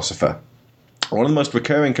Flick Philosopher. One of the most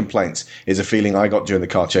recurring complaints is a feeling I got during the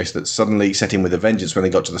car chase that suddenly set in with a vengeance when they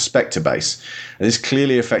got to the Spectre base. And this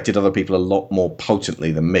clearly affected other people a lot more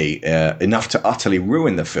potently than me, enough to utterly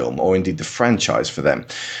ruin the film, or indeed the franchise for them.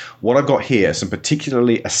 What I've got here are some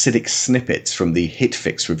particularly acidic snippets from the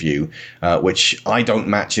Hitfix review, which I don't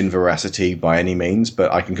match in veracity by any means,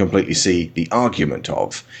 but I can completely see the argument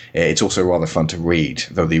of. It's also rather fun to read,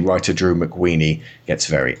 though the writer Drew McWeeny gets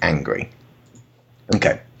very angry.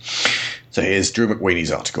 Okay. So here's Drew McWeeney's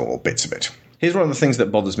article, or bits of it. Here's one of the things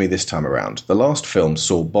that bothers me this time around. The last film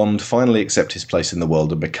saw Bond finally accept his place in the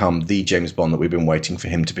world and become the James Bond that we've been waiting for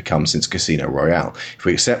him to become since Casino Royale. If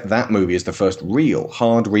we accept that movie as the first real,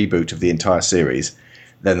 hard reboot of the entire series,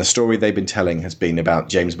 then the story they've been telling has been about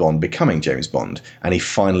James Bond becoming James Bond, and he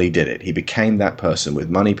finally did it. He became that person with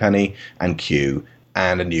Moneypenny and Q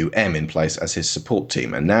and a new M in place as his support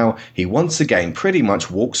team, and now he once again pretty much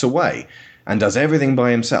walks away and does everything by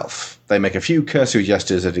himself. They make a few cursory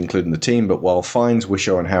gestures at including the team, but while Fiennes,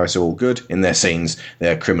 Wishaw and Harris are all good in their scenes,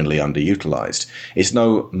 they are criminally underutilised. It's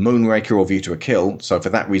no Moonraker or View to a Kill, so for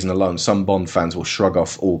that reason alone, some Bond fans will shrug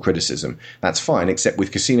off all criticism. That's fine, except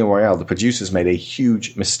with Casino Royale, the producers made a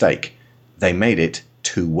huge mistake. They made it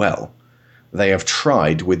too well. They have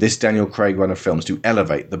tried, with this Daniel Craig run of films, to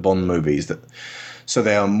elevate the Bond movies so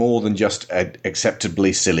they are more than just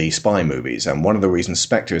acceptably silly spy movies. And one of the reasons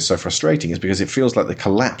Spectre is so frustrating is because it feels like the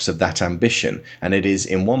collapse of that ambition, and it is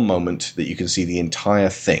in one moment that you can see the entire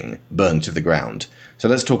thing burn to the ground. So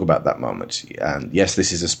let's talk about that moment. And yes,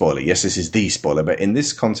 this is a spoiler. Yes, this is the spoiler. But in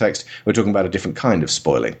this context, we're talking about a different kind of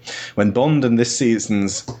spoiling. When Bond and this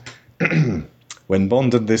season's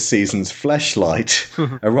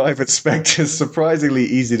Fleshlight arrive at Spectre's surprisingly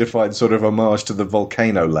easy-to-find sort of homage to the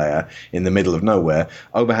volcano layer in the middle of nowhere,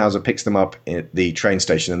 Oberhauser picks them up at the train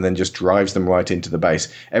station and then just drives them right into the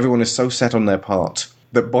base. Everyone is so set on their part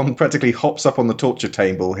that Bond practically hops up on the torture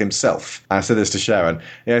table himself. I said this to Sharon.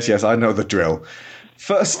 Yes, I know the drill.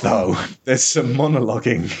 First, though, there's some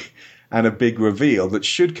monologuing and a big reveal that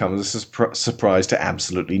should come as a surprise to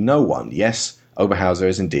absolutely no one. Yes, Oberhauser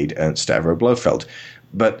is indeed Ernst Stavro Blofeld.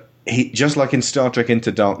 But he, just like in Star Trek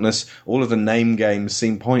Into Darkness, all of the name games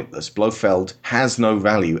seem pointless. Blofeld has no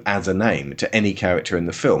value as a name to any character in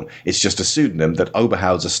the film. It's just a pseudonym that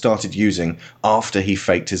Oberhauser started using after he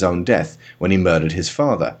faked his own death when he murdered his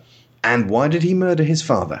father. And why did he murder his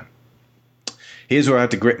father? Here's where I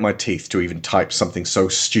had to grit my teeth to even type something so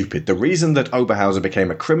stupid. The reason that Oberhauser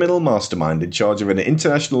became a criminal mastermind in charge of an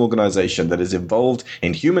international organisation that is involved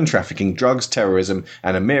in human trafficking, drugs, terrorism,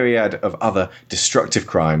 and a myriad of other destructive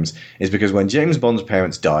crimes is because when James Bond's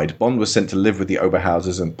parents died, Bond was sent to live with the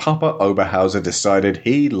Oberhausers, and Papa Oberhauser decided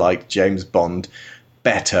he liked James Bond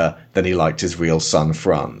better than he liked his real son,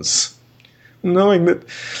 Franz. Knowing that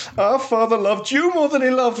our father loved you more than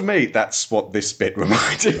he loved me. That's what this bit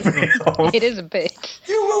reminded me of. It is a bit.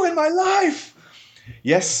 You ruined my life!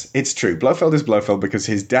 Yes, it's true. Blofeld is Blofeld because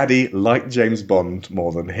his daddy liked James Bond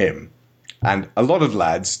more than him. And a lot of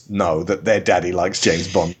lads know that their daddy likes James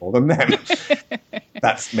Bond more than them.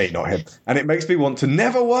 That's me, not him. And it makes me want to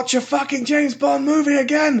never watch a fucking James Bond movie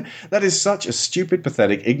again. That is such a stupid,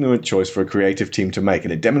 pathetic, ignorant choice for a creative team to make,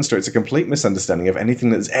 and it demonstrates a complete misunderstanding of anything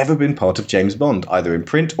that has ever been part of James Bond, either in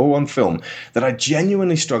print or on film, that I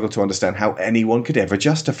genuinely struggle to understand how anyone could ever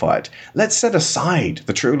justify it. Let's set aside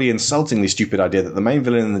the truly insultingly stupid idea that the main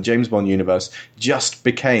villain in the James Bond universe just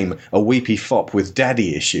became a weepy fop with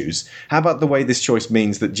daddy issues. How about the way this choice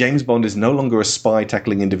means that James Bond is no longer a spy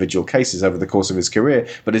tackling individual cases over the course of his career,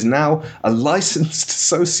 but is now a licensed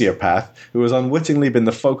sociopath who has unwittingly been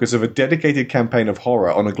the focus of a dedicated campaign of horror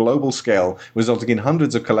on a global scale, resulting in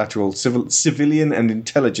hundreds of collateral civilian and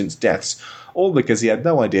intelligence deaths, all because he had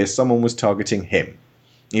no idea someone was targeting him.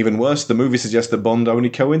 Even worse, the movie suggests that Bond only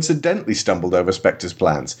coincidentally stumbled over Spectre's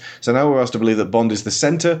plans. So now we're asked to believe that Bond is the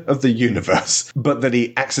centre of the universe, but that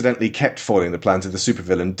he accidentally kept foiling the plans of the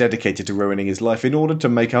supervillain dedicated to ruining his life in order to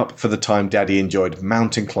make up for the time Daddy enjoyed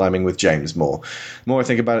mountain climbing with James more. The more I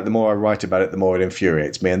think about it, the more I write about it, the more it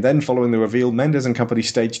infuriates me. And then, following the reveal, Mendes and company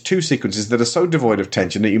stage 2 sequences that are so devoid of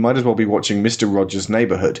tension that you might as well be watching Mr. Rogers'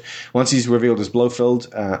 Neighbourhood. Once he's revealed as Blofeld,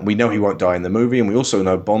 we know he won't die in the movie, and we also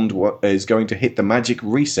know Bond is going to hit the magic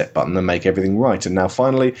reset button and make everything right. And now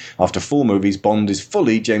finally, after 4 movies, Bond is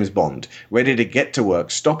fully James Bond, ready to get to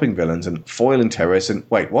work stopping villains and foiling terrorists. And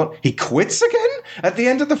wait, what? He quits again at the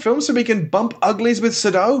end of the film so he can bump uglies with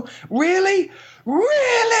Sado? Really?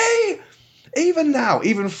 Really? Even now,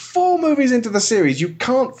 even 4 movies into the series, you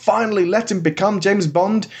can't finally let him become James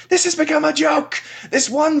Bond? This has become a joke! This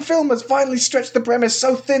one film has finally stretched the premise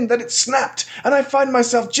so thin that it snapped, and I find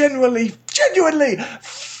myself genuinely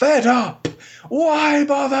fed up! Why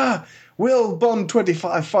bother? Will Bond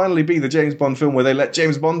 25 finally be the James Bond film where they let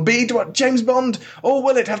James Bond be James Bond? Or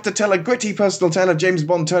will it have to tell a gritty personal tale of James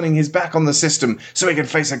Bond turning his back on the system so he can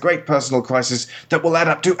face a great personal crisis that will add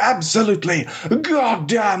up to absolutely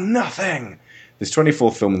goddamn nothing? This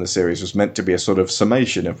 24th film in the series was meant to be a sort of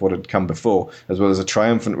summation of what had come before, as well as a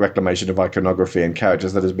triumphant reclamation of iconography and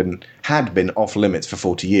characters that had been off limits for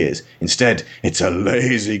 40 years. Instead, it's a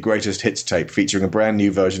lazy greatest hits tape featuring a brand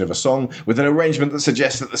new version of a song with an arrangement that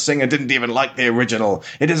suggests that the singer didn't even like the original.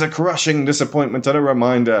 It is a crushing disappointment and a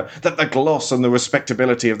reminder that the gloss and the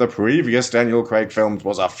respectability of the previous Daniel Craig films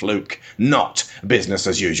was a fluke, not business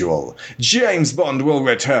as usual. James Bond will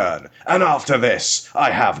return, and after this, I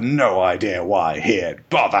have no idea why he'd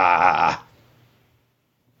bother.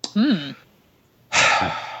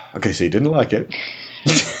 Okay, so you didn't like it.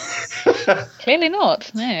 Clearly not,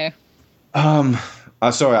 no.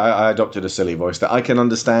 Sorry, I adopted a silly voice there. I can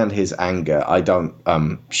understand his anger. I don't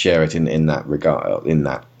share it in that regard, in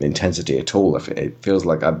that intensity at all. If it feels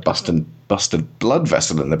like I busted blood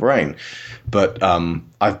vessel in the brain. But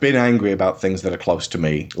I've been angry about things that are close to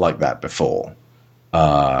me like that before.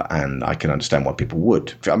 And I can understand why people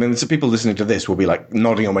would. I mean, so people listening to this will be like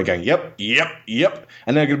nodding on my going, yep.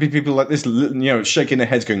 And there are going to be people like this, shaking their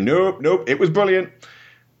heads going, nope, it was brilliant.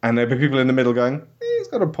 And there'll be people in the middle going, he's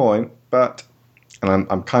got a point, but... And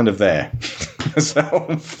I'm kind of there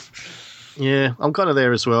myself. Yeah, I'm kind of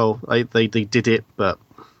there as well. They did it, but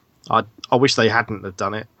I wish they hadn't have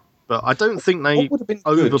done it. But I don't think they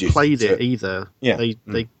overplayed it either. Yeah. They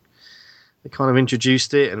kind of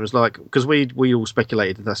introduced it and was like, because we all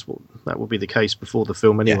speculated that would be the case before the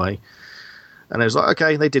film anyway. Yeah. And it was like,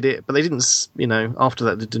 okay, they did it, but they didn't. After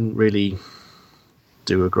that, they didn't really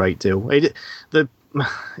do a great deal.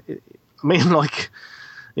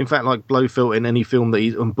 In fact, like Blofeld in any film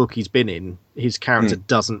and book he's been in, his character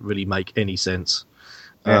doesn't really make any sense.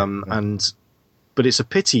 But it's a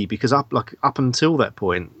pity because up until that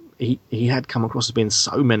point, he had come across as being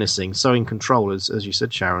so menacing, so in control, as you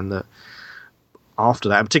said, Sharon. That after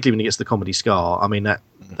that, particularly when he gets the comedy scar, I mean that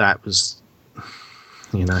was,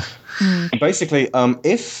 Basically,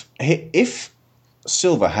 if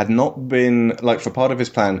Silver had not been, like, for part of his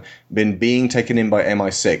plan, been being taken in by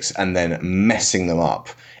MI6 and then messing them up.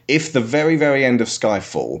 If the very, very end of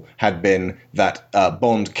Skyfall had been that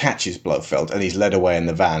Bond catches Blofeld and he's led away in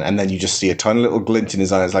the van, and then you just see a tiny little glint in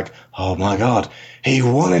his eye, it's like, oh my God, he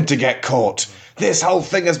wanted to get caught. This whole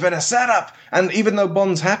thing has been a setup. And even though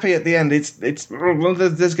Bond's happy at the end,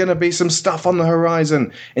 there's going to be some stuff on the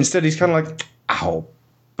horizon. Instead, he's kind of like, ow,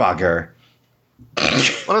 bugger.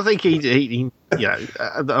 Well, I think he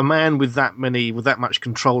a man with that much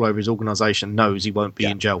control over his organisation knows he won't be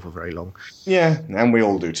in jail for very long. Yeah, and we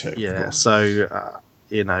all do too. Yeah, so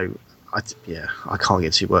I can't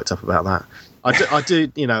get too worked up about that. I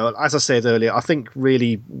do, as I said earlier, I think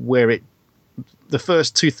really the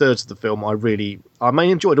first 2/3 of the film, I may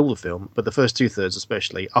enjoyed all the film, but the first 2/3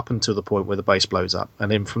 especially, up until the point where the base blows up,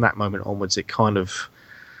 and then from that moment onwards, it kind of,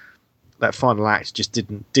 that final act just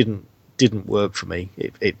didn't work for me.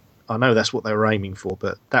 I know that's what they were aiming for,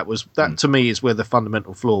 but that to me is where the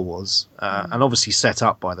fundamental flaw was, and obviously set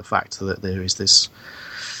up by the fact that there is this,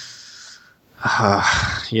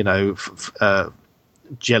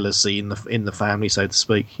 jealousy in the family, so to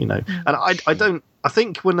speak. And I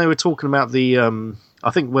think when they were talking about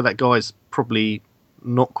I think where that guy's probably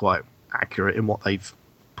not quite accurate in what they've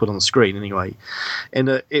put on the screen anyway,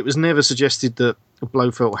 and it was never suggested that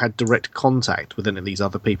Blofeld had direct contact with any of these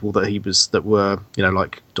other people that were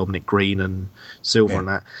like Dominic Green and Silver and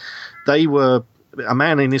that. They were a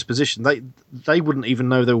man in his position. They wouldn't even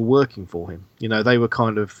know they were working for him. They were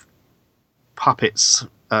kind of puppets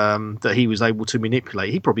that he was able to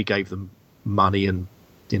manipulate. He probably gave them money and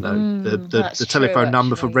the telephone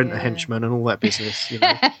number for rent a henchman and all that business.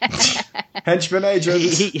 Henchman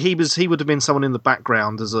agents. He would have been someone in the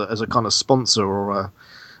background as a kind of sponsor or a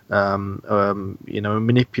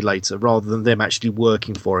manipulator, rather than them actually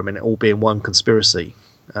working for him and it all being one conspiracy.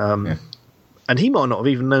 And he might not have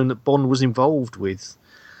even known that Bond was involved with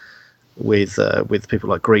people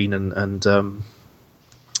like Green and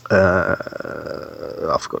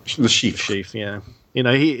I forgot the Chief. Yeah. You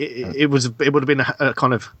know, it would have been a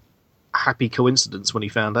kind of happy coincidence when he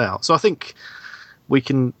found out. So I think we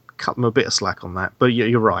can cut them a bit of slack on that. But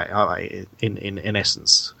you're right. In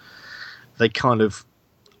essence, they kind of,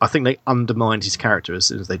 I think they undermined his character as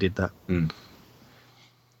soon as they did that.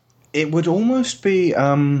 It would almost be.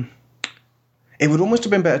 It would almost have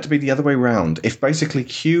been better to be the other way round if basically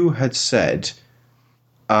Q had said,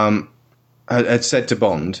 to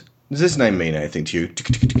Bond, "Does this name mean anything to you?"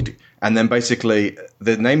 And then basically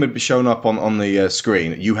the name had shown up on the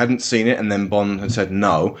screen. You hadn't seen it, and then Bond had said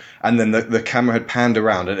no. And then the camera had panned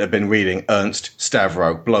around and it had been reading Ernst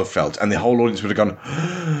Stavro Blofeld, and the whole audience would have gone.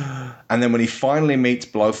 And then when he finally meets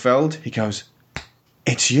Blofeld, he goes,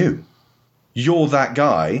 "It's you. You're that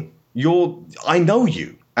guy. I know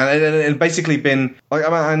you." And it had basically been like,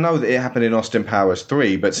 I know that it happened in Austin Powers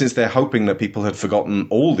 3, but since they're hoping that people had forgotten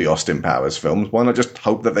all the Austin Powers films, why not just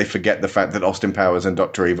hope that they forget the fact that Austin Powers and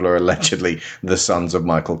Dr. Evil are allegedly the sons of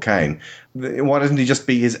Michael Caine? Why doesn't he just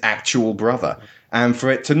be his actual brother? And for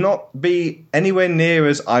it to not be anywhere near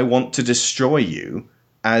as "I want to destroy you"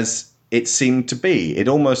 as it seemed to be, it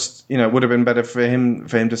almost, would have been better for him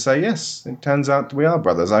to say, "Yes, it turns out we are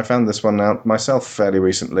brothers. I found this one out myself fairly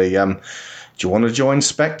recently. Do you want to join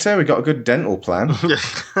Spectre? We've got a good dental plan."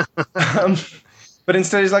 But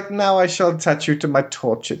instead he's like, "Now I shall attach you to my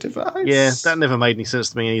torture device." Yeah, that never made any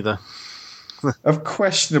sense to me either. Of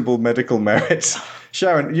questionable medical merit.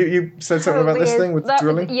 Sharon, you said something about this thing with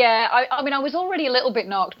drilling? Yeah, I mean, I was already a little bit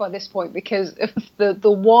knocked by this point because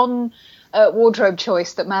the one wardrobe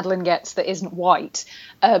choice that Madeline gets that isn't white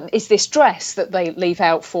is this dress that they leave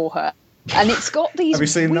out for her. And it's got these Have you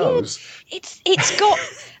seen those? It's got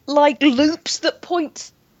like loops that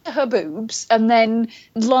point to her boobs and then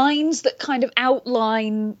lines that kind of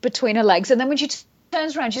outline between her legs. And then when she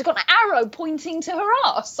turns around, she's got an arrow pointing to her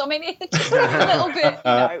ass. I mean, it's just like a little bit,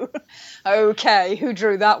 okay, who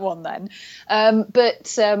drew that one then?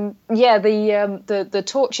 The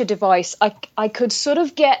torture device, I could sort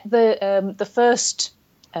of get the first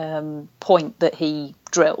point that he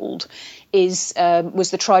drilled was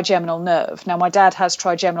the trigeminal nerve. Now, my dad has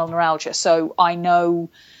trigeminal neuralgia, so I know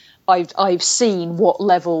I've seen what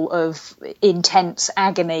level of intense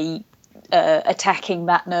agony attacking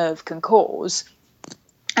that nerve can cause,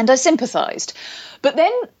 and I sympathised. But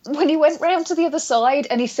then when he went round to the other side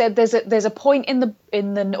and he said there's a point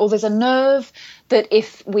there's a nerve that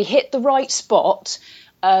if we hit the right spot,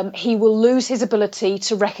 he will lose his ability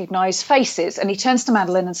to recognise faces. And he turns to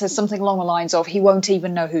Madeline and says something along the lines of, "He won't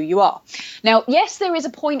even know who you are." Now, yes, there is a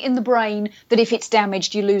point in the brain that if it's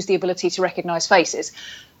damaged, you lose the ability to recognise faces.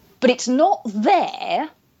 But it's not there.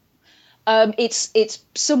 It's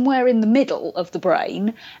somewhere in the middle of the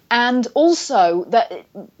brain. And also that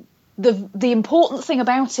the important thing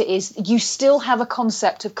about it is you still have a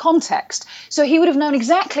concept of context. So he would have known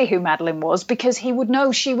exactly who Madeline was because he would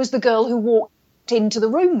know she was the girl who walked into the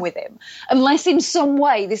room with him, unless in some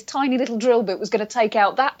way this tiny little drill bit was going to take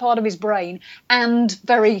out that part of his brain and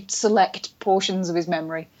very select portions of his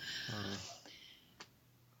memory.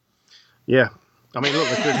 Yeah. I mean, look,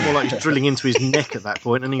 it's more like he's drilling into his neck at that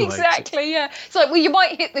point anyway. Exactly, yeah. It's like, well, you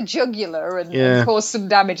might hit the jugular and cause some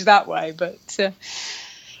damage that way, but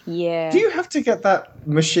yeah. Do you have to get that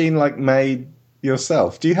machine made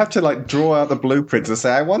yourself? Do you have to draw out the blueprints and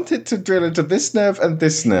say, "I want it to drill into this nerve and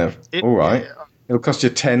this nerve"? All right. It'll cost you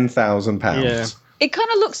 £10,000. Yeah. It kind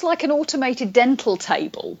of looks like an automated dental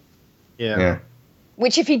table. Yeah.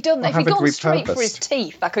 Which if he'd gone straight for his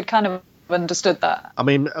teeth, I could kind of understood that. I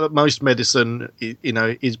mean, most medicine,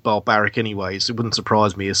 is barbaric anyway, so it wouldn't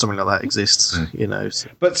surprise me if something like that exists, So.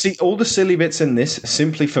 But see, all the silly bits in this,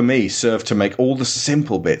 simply for me, serve to make all the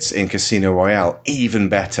simple bits in Casino Royale even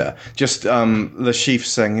better. Just the chief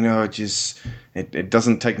saying, it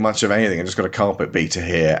doesn't take much of anything. I just got a carpet beater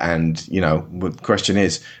here, and, the question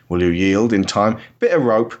is, will you yield in time? Bit of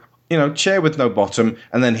rope, chair with no bottom,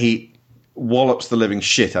 and then he wallops the living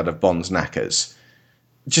shit out of Bond's knackers.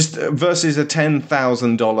 Just versus a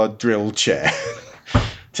 $10,000 drill chair.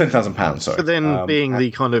 £10,000, sorry. But then being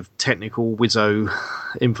the kind of technical wizzo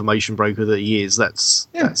information broker that he is, that's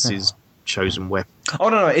his chosen weapon. Oh,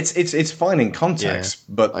 no, it's fine in context,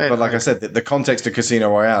 but like I said, the context of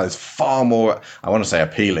Casino Royale is far more, I want to say,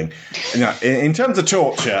 appealing. In terms of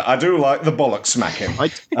torture, I do like the bollock smacking.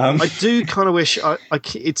 I do kind of wish,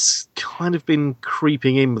 it's kind of been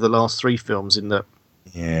creeping in with the last three films in that.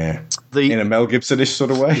 Yeah, in a Mel Gibson-ish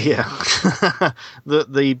sort of way. Yeah,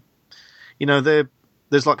 there's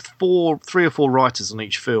like 3 or 4 writers on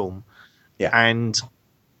each film, yeah, and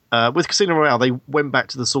with Casino Royale, they went back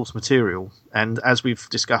to the source material, and as we've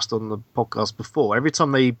discussed on the podcast before, every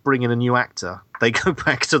time they bring in a new actor, they go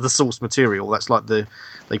back to the source material. That's like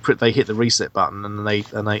they hit the reset button, and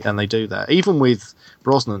they do that. Even with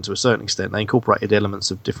Brosnan, to a certain extent, they incorporated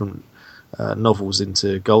elements of different novels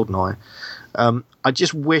into Goldeneye. I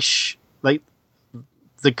just wish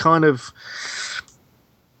the kind of.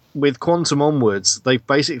 With Quantum onwards, they've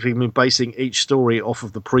basically been basing each story off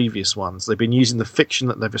of the previous ones. They've been using the fiction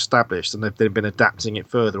that they've established, and they've then been adapting it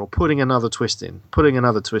further, or putting another twist in,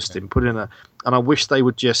 and I wish they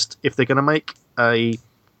would just, if they're going to make a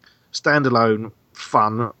standalone,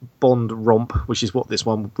 fun Bond romp, which is what this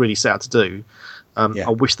one really set out to do, I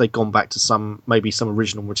wish they'd gone back to some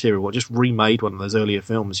original material, or just remade one of those earlier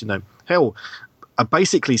films. Hell,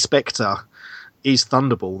 basically Spectre is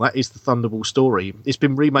Thunderball. That is the Thunderball story. It's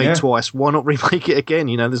been remade twice. Why not remake it again?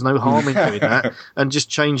 There's no harm in doing that, and just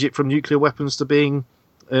change it from nuclear weapons to being,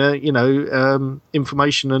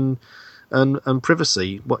 information and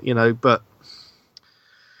privacy. But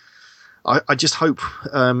I just hope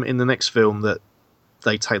in the next film that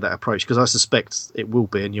they take that approach, because I suspect it will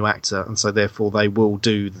be a new actor, and so therefore they will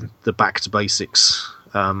do the back to basics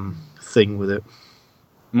thing with it.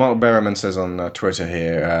 Mark Berriman says on Twitter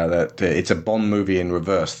here that it's a Bond movie in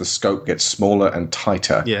reverse. The scope gets smaller and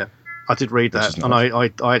tighter. Yeah, I did read that, and I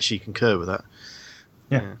actually concur with that.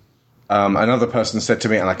 Yeah. Another person said to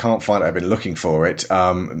me, and I can't find it, I've been looking for it,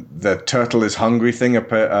 the turtle is hungry thing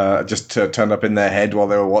just turned up in their head while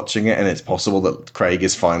they were watching it, and it's possible that Craig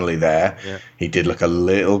is finally there. Yeah. He did look a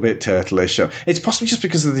little bit turtleish. It's possibly just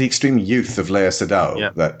because of the extreme youth of Lea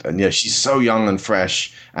Seydoux. She's so young and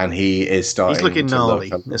fresh, and he is starting to looking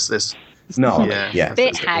gnarly. Gnarly, yeah.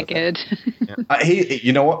 Bit haggard.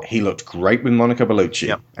 You know what? He looked great with Monica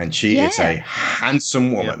Bellucci, and she is a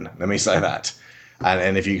handsome woman, let me say that.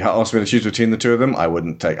 And if you ask me to choose between the two of them, I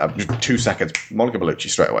wouldn't take 2 seconds. Monica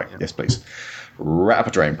Bellucci straight away. Yeah. Yes, please. Wrap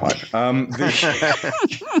a drain pipe.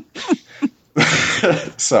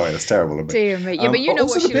 Sorry, that's terrible. Dear me. Yeah, but you know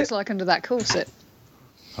what she looks like under that corset.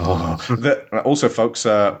 Also, folks,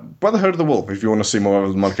 Brotherhood of the Wolf, if you want to see more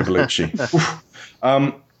of Monica Bellucci.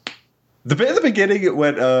 The bit at the beginning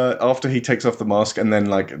when after he takes off the mask and then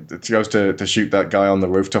goes to shoot that guy on the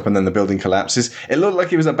rooftop and then the building collapses, it looked like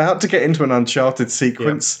he was about to get into an Uncharted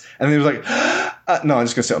sequence, and he was like, "No, I'm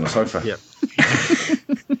just going to sit on the sofa."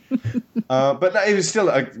 But it was still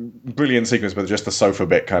a brilliant sequence, but just the sofa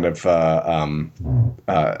bit kind of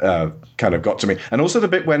got to me, and also the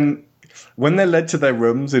bit when they're led to their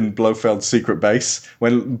rooms in Blofeld's secret base,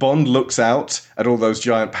 when Bond looks out at all those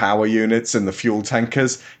giant power units and the fuel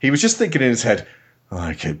tankers, he was just thinking in his head,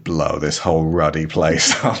 I could blow this whole ruddy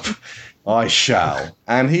place up. I shall.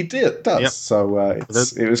 And he does. Yep. So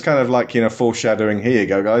it was kind of like, foreshadowing, here you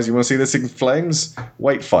go, guys. You want to see this in flames?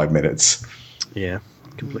 Wait 5 minutes. Yeah,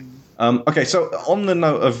 completely. Okay, so on the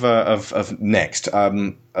note of next,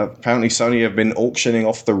 apparently Sony have been auctioning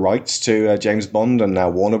off the rights to James Bond, and now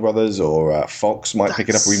Warner Brothers or Fox might pick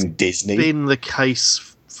it up, or even Disney. It's been the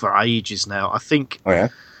case for ages now. I think. Oh yeah.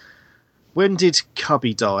 When did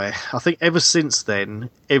Cubby die? I think ever since then,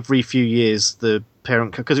 every few years, the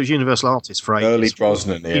parent, because it was Universal Artists for ages. Early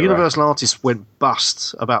Brosnan era. The Universal Artists went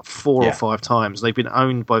bust about 4 or 5 times. They've been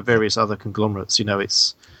owned by various other conglomerates.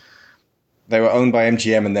 It's. They were owned by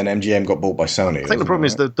MGM, and then MGM got bought by Sony. I think the problem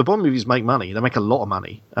is the Bond movies make money. They make a lot of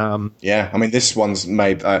money. Yeah, I mean, this one's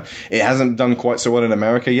made... it hasn't done quite so well in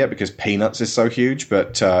America yet because Peanuts is so huge,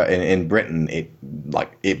 but in Britain, it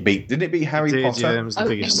beat... Didn't it beat Harry Potter? Yeah, it was the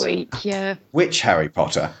biggest. Week, yeah. Which Harry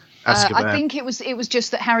Potter? I think it was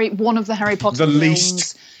just that one of the Harry Potter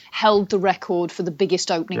films held the record for the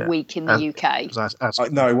biggest opening week in the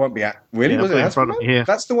UK. No, it won't be. Really? Yeah, was it in front of me here.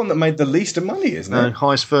 That's the one that made the least of money, isn't it?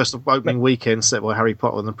 Highest first opening weekend set by Harry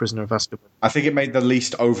Potter and the Prisoner of Azkaban. I think it made the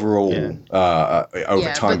least overall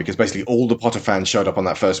over time, because basically all the Potter fans showed up on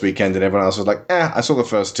that first weekend and everyone else was like, I saw the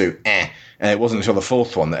first 2, And it wasn't until the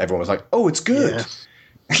fourth one that everyone was like, oh, it's good.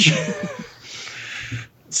 Yeah.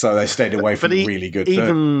 So they stayed away from really good.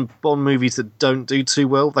 Even Bond movies that don't do too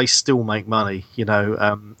well, they still make money,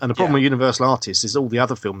 And the problem with Universal Artists is all the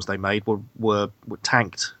other films they made were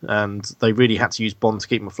tanked, and they really had to use Bond to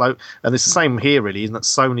keep them afloat. And it's the same here, really, isn't that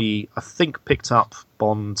Sony, I think, picked up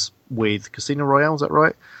Bond with Casino Royale, is that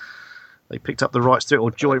right? They picked up the rights to it,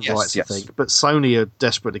 or joint rights, I think. But Sony are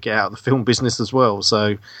desperate to get out of the film business as well,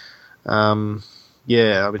 so...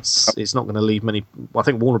 it's not going to leave many. I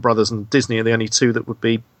think Warner Brothers and Disney are the only two that would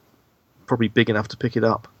be probably big enough to pick it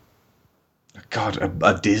up. God,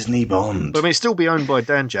 a Disney Bond. But, it'd still be owned by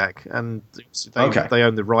Danjaq, and they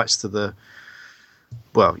own the rights to the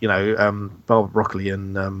well, Barbara Broccoli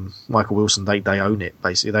and Michael Wilson, they own it,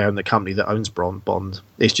 basically. They own the company that owns Bond.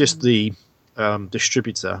 It's just the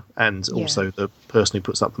distributor and also the person who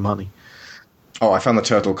puts up the money. Oh, I found the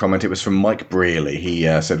turtle comment. It was from Mike Brearley. He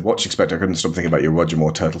said, watching Spectre, I couldn't stop thinking about your Roger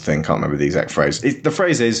Moore turtle thing. Can't remember the exact phrase. The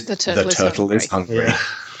phrase is, the turtle is hungry.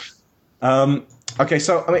 Yeah. Okay,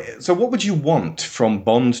 so what would you want from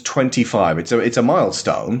Bond 25? It's a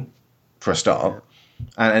milestone, for a start,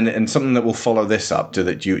 and something that will follow this up. Do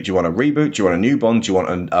you want a reboot? Do you want a new Bond? Do you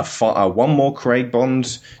want a one more Craig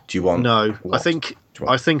Bond? Do you want... No, what?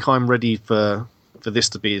 I think I'm ready for this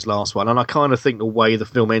to be his last one. And I kind of think the way the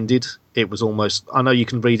film ended, it was almost... I know you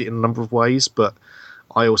can read it in a number of ways, but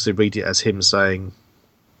I also read it as him saying,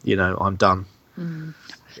 I'm done. Mm.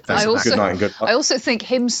 Good night and good luck. I also think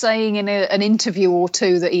him saying in an interview or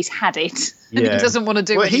two that he's had it and he doesn't want to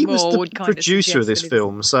do it anymore. He was the producer of this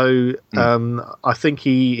film, so I think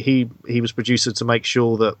he was producer to make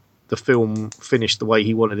sure that the film finished the way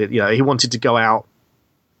he wanted it. He wanted to go out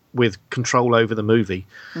with control over the movie.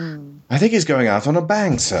 I think he's going out on a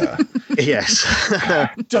bang, sir. Yes.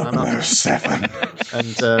 007.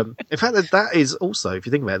 And in fact, that is also, if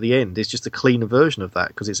you think about it, the end is just a cleaner version of that,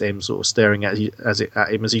 because it's M sort of staring at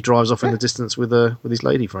him as he drives off in the distance with his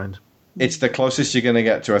lady friend. It's the closest you're going to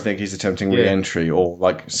get to, I think, he's attempting re-entry or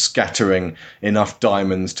like scattering enough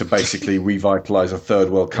diamonds to basically revitalise a third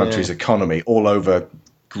world country's economy all over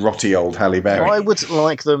grotty old Halle Berry. I would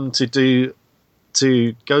like them to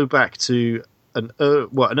go back to an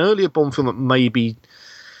earlier Bond film that maybe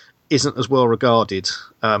isn't as well regarded,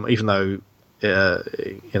 even though I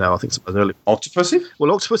think some early Octopussy.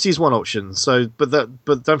 Well, Octopussy is one option. So, but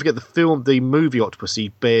don't forget the movie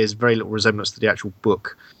Octopussy bears very little resemblance to the actual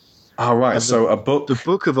book. Oh, right. And so the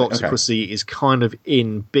book of Octopussy is kind of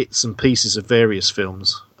in bits and pieces of various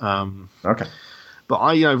films. Okay.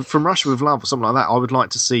 But From Russia with Love or something like that, I would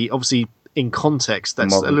like to see, obviously, in context,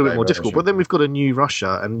 that's a little bit more difficult. But then we've got a new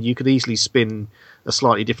Russia, and you could easily spin a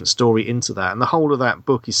slightly different story into that. And the whole of that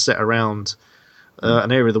book is set around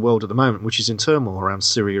an area of the world at the moment which is in turmoil, around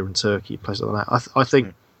Syria and Turkey, places like that. I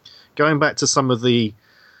think going back to some of the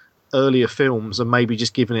earlier films and maybe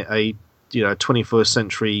just giving it a 21st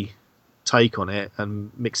century take on it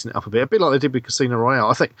and mixing it up a bit like they did with Casino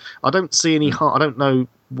Royale. I don't see any I don't know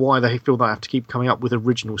why they feel they have to keep coming up with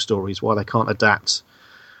original stories, why they can't adapt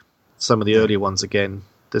some of the earlier ones again.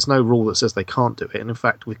 There's no rule that says they can't do it, and in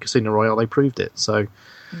fact with Casino Royale they proved it. So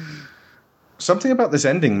something about this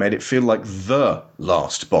ending made it feel like the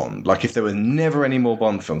last Bond. Like if there were never any more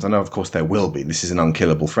Bond films, I know of course there will be, this is an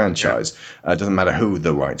unkillable franchise, it doesn't matter who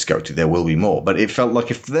the rights go to, there will be more, but it felt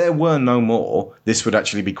like if there were no more, this would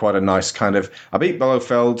actually be quite a nice kind of, I beat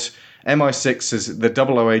Blofeld, MI6 is the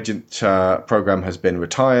 00 agent program has been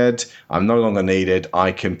retired. I'm no longer needed.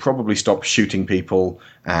 I can probably stop shooting people,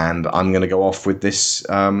 and I'm going to go off with this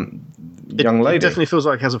young lady. It definitely feels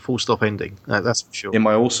like it has a full stop ending. That's for sure. In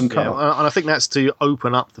my awesome car. Yeah, and I think that's to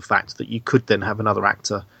open up the fact that you could then have another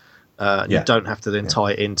actor. You don't have to then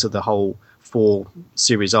tie it into the whole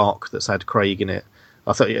 4-series arc that's had Craig in it.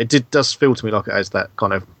 I thought it does feel to me like it has that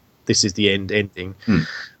kind of this is the ending.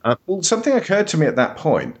 Well, something occurred to me at that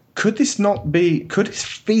point. Could this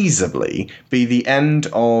feasibly be the end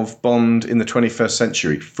of Bond in the 21st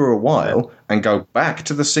century for a while and go back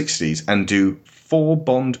to the 60s and do 4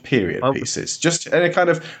 Bond period pieces? Just in a kind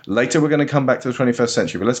of, later we're going to come back to the 21st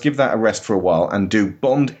century, but let's give that a rest for a while and do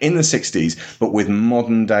Bond in the 60s, but with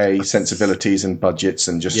modern day sensibilities and budgets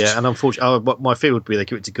and just... Yeah, and unfortunately, my fear would be they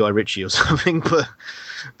give it to Guy Ritchie or something,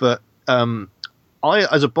 but I,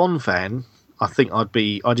 as a Bond fan, I think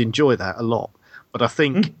I'd enjoy that a lot. But I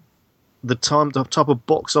think the type of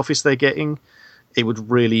box office they're getting, it'll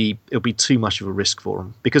be too much of a risk for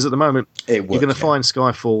them. Because at the moment, you're going to find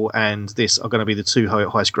Skyfall and this are going to be the 2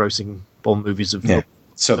 highest grossing Bond movies of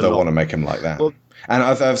so they'll want to make them like that. Well,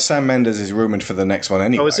 and Sam Mendes is rumoured for the next one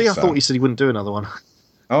anyway. Oh, is he? I thought he said he wouldn't do another one.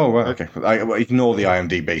 Oh, right, okay. Ignore the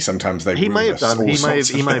IMDb. Sometimes they may have done. He may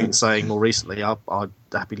have been saying more recently, I'd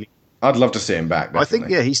happily... I'd love to see him back.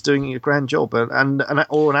 Definitely. I think, he's doing a grand job, or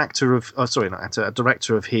an actor of, a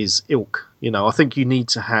director of his ilk. I think you need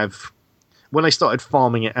to have, when they started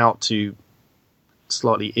farming it out to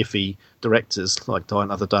slightly iffy directors like Die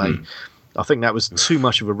Another Day, I think that was too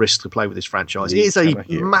much of a risk to play with this franchise. It is a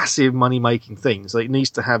massive money making thing, so it needs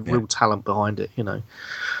to have real talent behind it.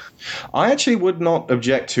 I actually would not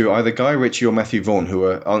object to either Guy Ritchie or Matthew Vaughn, who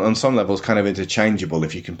are on some levels kind of interchangeable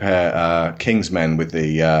if you compare Kingsmen with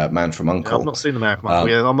the Man from U.N.C.L.E. I've not seen the Man from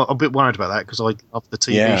U.N.C.L.E. I'm a bit worried about that because I love the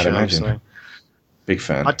TV show. So. Big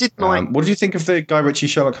fan. I did like. What did you think of the Guy Ritchie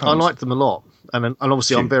Sherlock Holmes? I liked them a lot, and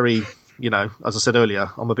obviously I'm very you know, as I said earlier,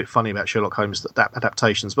 I'm a bit funny about Sherlock Holmes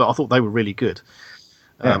adaptations, but I thought they were really good.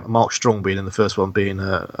 Mark Strong being in the first one, being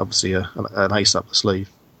obviously an ace up the sleeve.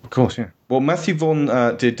 Of course, yeah. Well, Matthew Vaughn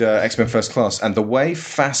did X-Men First Class, and the way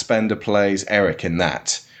Fassbender plays Eric in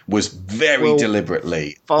that was very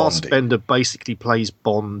deliberately Fassbender basically plays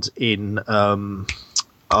Bond in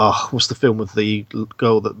what's the film with the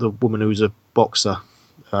girl, the woman who's a boxer,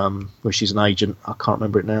 where she's an agent? I can't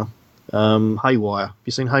remember it now. Haywire. Have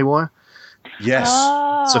you seen Haywire? Yes.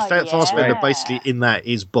 So Fassbender basically in that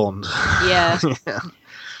is Bond. Yeah.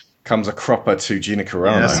 Comes a cropper to Gina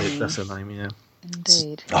Carano. Yeah, that's her name, yeah.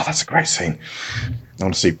 Indeed. Oh, that's a great scene. I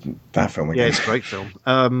want to see that film again. Yeah, it's a great film.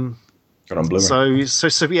 Got on Blu-ray.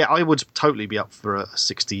 So yeah, I would totally be up for a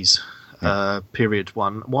 60s period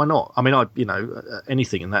one. Why not? I mean,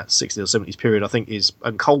 anything in that 60s or 70s period, I think is,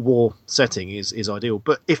 and Cold War setting is ideal.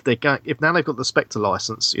 But if now they've got the Spectre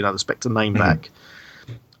license, the Spectre name back,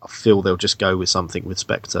 I feel they'll just go with something with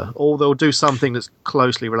Spectre, or they'll do something that's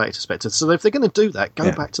closely related to Spectre. So if they're going to do that,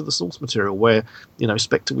 go back to the source material where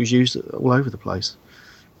Spectre was used all over the place.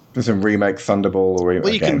 There's a remake Thunderball, or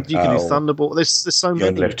you can do Thunderball. There's so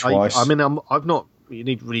many. Live Twice. I mean, I've not. You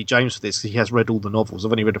need really James for this because he has read all the novels.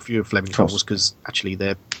 I've only read a few of Fleming's novels because actually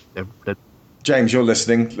they're James, you're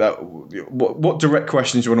listening. What direct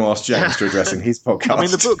questions do you want to ask James to address in his podcast? I mean,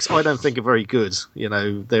 the books I don't think are very good.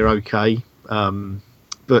 They're okay.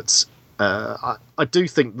 But I do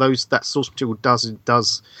think that source material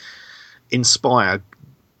does inspire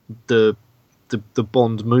the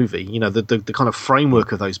Bond movie. The kind of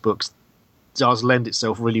framework of those books does lend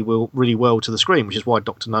itself really well to the screen, which is why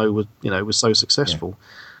Dr. No was so successful.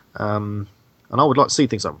 And I would like to see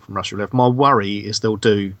things like from Russia Roulette. My worry is they'll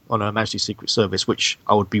do on Her Majesty's Secret Service, which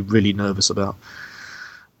I would be really nervous about.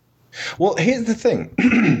 Well, here's the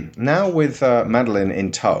thing. Now with Madeline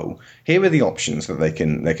in tow, here are the options that they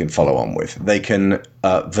can follow on with. They can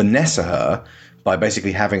Vanessa her by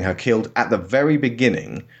basically having her killed at the very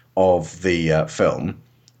beginning of the film,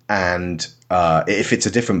 and if it's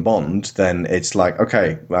a different Bond, then it's like,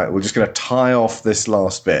 okay, right, we're just going to tie off this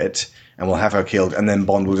last bit, and we'll have her killed, and then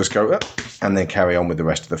Bond will just go and then carry on with the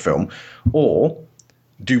rest of the film, or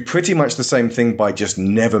do pretty much the same thing by just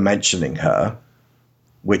never mentioning her,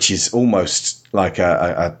 which is almost like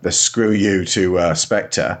a screw you to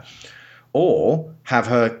Spectre, or have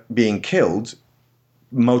her being killed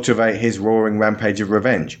motivate his roaring rampage of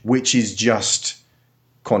revenge, which is just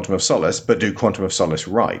Quantum of Solace, but do Quantum of Solace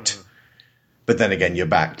right. But then again, you're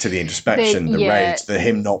back to the introspection, the rage, the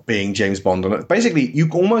him not being James Bond on it. Basically, you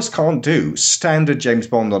almost can't do standard James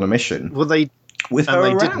Bond on a mission. Well, they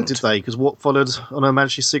didn't, did they? Because what followed on Her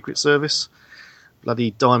Majesty's Secret Service?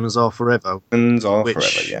 Bloody Diamonds Are Forever. Diamonds Are which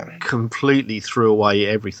Forever, yeah. Completely threw away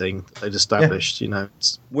everything they'd established,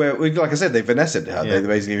 Where, like I said, they Vanessa'd her. Yeah. They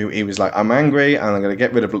basically, he was like, I'm angry, and I'm going to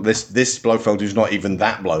get rid of this Blofeld who's not even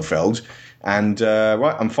that Blofeld. And,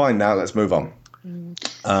 right, I'm fine now, let's move on.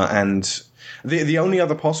 And the only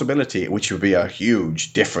other possibility, which would be a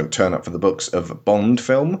huge different turn-up for the books of a Bond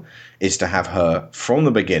film, is to have her, from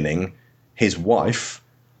the beginning, his wife,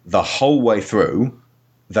 the whole way through,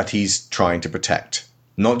 that he's trying to protect.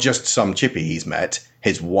 Not just some chippy he's met,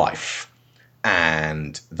 his wife.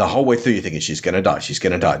 And the whole way through you're thinking, she's going to die.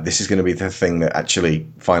 This is going to be the thing that actually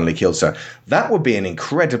finally kills her. That would be an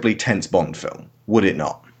incredibly tense Bond film, would it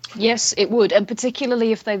not? Yes, it would. And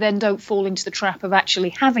particularly if they then don't fall into the trap of actually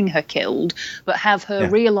having her killed, but have her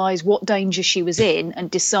realise what danger she was in and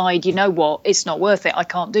decide, you know what, it's not worth it, I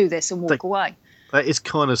can't do this, and walk away. That is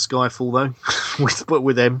kind of Skyfall, though, but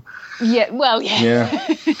with them. Yeah, well,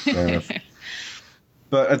 yeah. Yeah.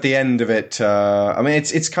 But at the end of it, I mean,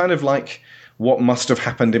 it's kind of like what must have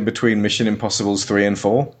happened in between Mission Impossibles 3 and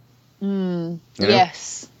 4.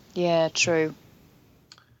 Yes. Yeah, true.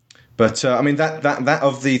 But, I mean, that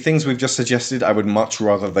of the things we've just suggested, I would much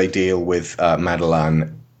rather they deal with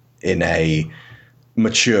Madeline in a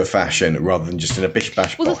mature fashion rather than just in a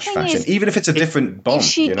bish-bash-bosh fashion, even if it's a different Bond.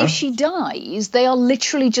 If she dies, they are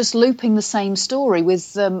literally just looping the same story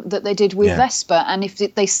with that they did with Vesper, and if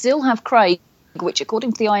they still have Craig, which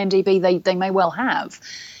according to the IMDb they may well have,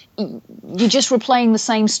 you're just replaying the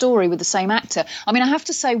same story with the same actor. I mean, I have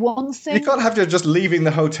to say one thing. You can't have to just leaving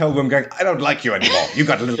the hotel room going, I don't like you anymore. You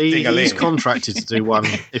got a little ding-a-ling. He's contracted to do one.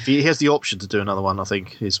 If he has the option to do another one, I think.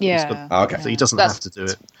 He's got, okay. So he doesn't have to do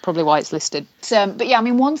it. Probably why it's listed. But yeah, I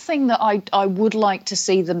mean, one thing that I would like to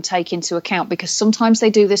see them take into account, because sometimes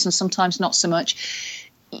they do this and sometimes not so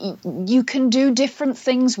much, you can do different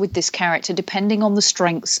things with this character depending on the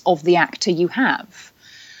strengths of the actor you have.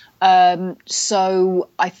 So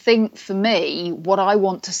I think for me, what I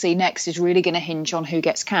want to see next is really going to hinge on who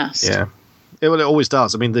gets cast. Yeah. Well, it always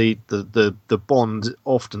does. I mean, the Bond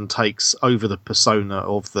often takes over the persona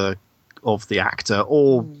of the actor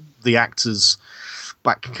or the actor's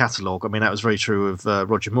back catalogue. I mean, that was very true of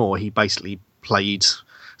Roger Moore. He basically played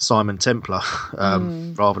Simon Templar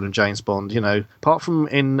rather than James Bond. You know, apart from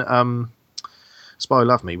in Spy Who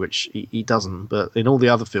Loved Me, which he doesn't, but in all the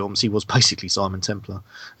other films, he was basically Simon Templar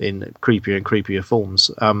in creepier and creepier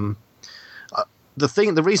forms.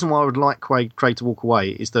 The reason why I would like Craig to walk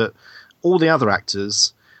away is that all the other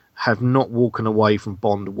actors have not walked away from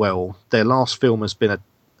Bond well. Their last film has been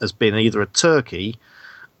either a turkey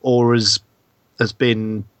or has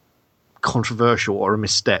been controversial or a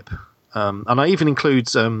misstep. And I even include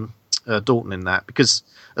Dalton in that, because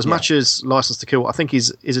as much as License to Kill, I think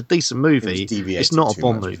is a decent movie. It's not a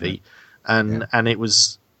Bond movie, and it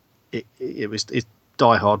was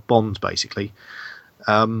Die Hard Bond basically.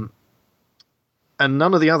 And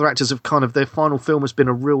none of the other actors have their final film has been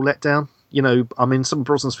a real letdown. You know, I mean, some of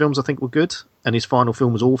Brosnan's films I think were good, and his final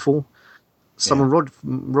film was awful. Some of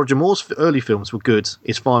Roger Moore's early films were good.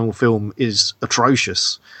 His final film is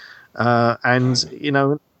atrocious. And, you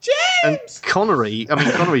know, and Connery, I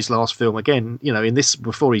mean, Connery's last film, again, you know, in this,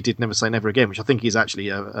 before he did Never Say Never Again, which I think is actually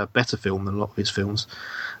a better film than a lot of his films.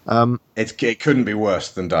 It couldn't be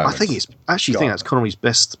worse than Diamonds. I think that's Connery's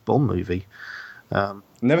best Bond movie.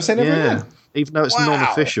 Never Say Never Again? Even though it's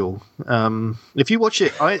non-official. If you watch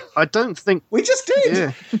it, I don't think... We just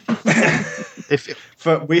did! Yeah.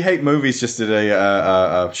 We Hate Movies just did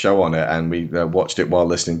a show on it, and we watched it while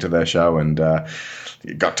listening to their show, and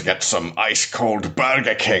you got to get some ice-cold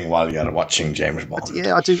Burger King while you're watching James Bond.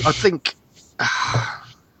 Yeah, I do. I think...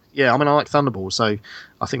 yeah, I mean, I like Thunderball, so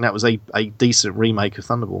I think that was a decent remake of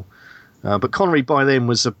Thunderball. But Connery by then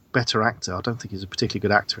was a better actor. I don't think he's a particularly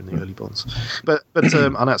good actor in the early Bonds. But I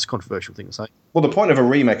know it's a controversial thing to say. Well, the point of a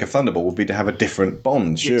remake of Thunderball would be to have a different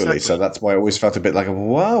Bond, surely. Exactly. So that's why I always felt a bit like,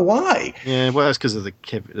 why? Yeah, well, it's because of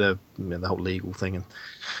the whole legal thing. And,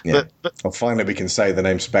 yeah. But well, finally we can say the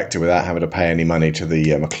name Spectre without having to pay any money to the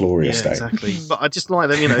McClory estate. Exactly. But I just like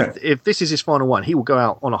that, you know, if this is his final one, he will go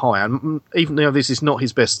out on a high. And even though this is not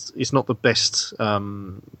his best, it's not the best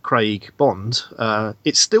Craig Bond,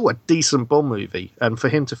 it's still a decent Bond movie. And for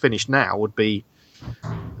him to finish now would be,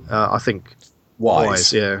 I think...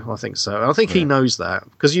 Wise. Yeah, I think so. And I think he knows that,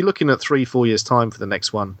 because you're looking at 3-4 years' time for the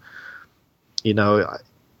next one. You know,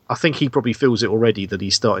 I think he probably feels it already that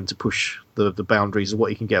he's starting to push the boundaries of what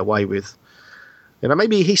he can get away with. You know,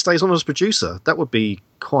 maybe he stays on as producer. That would be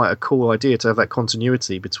quite a cool idea, to have that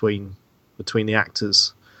continuity between the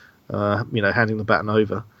actors. You know, handing the baton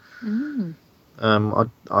over.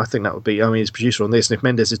 I think that would be. I mean, he's producer on this, and if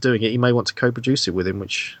Mendes is doing it, he may want to co-produce it with him,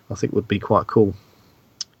 which I think would be quite cool.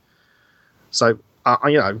 So,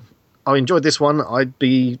 you know, I enjoyed this one. I'd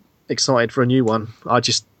be excited for a new one. I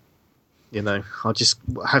just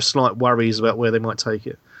have slight worries about where they might take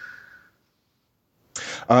it.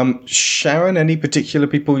 Sharon, any particular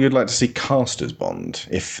people you'd like to see cast as Bond,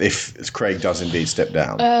 if Craig does indeed step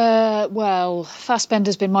down? Well,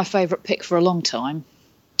 Fassbender's been my favourite pick for a long time.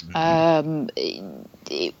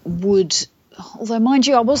 It would... Although, mind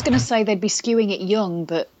you, I was going to say they'd be skewing it young,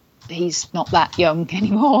 but he's not that young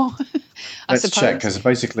anymore. Let's check, because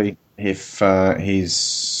basically, if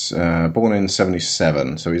he's born in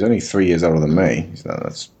 1977, so he's only 3 years older than me.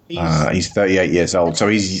 He's 38 years old, so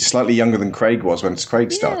he's slightly younger than Craig was when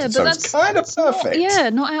Craig started. So it's kind of perfect.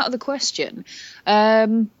 Not out of the question.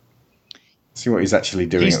 See what he's actually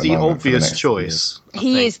doing. He's at the the moment obvious choice.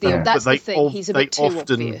 He is that's the thing. He's a bit too obvious.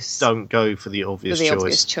 They often don't go for the obvious choice.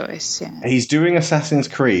 Obvious choice. Yeah. He's doing Assassin's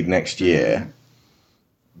Creed next year.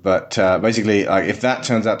 But basically, if that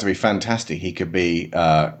turns out to be fantastic, he could be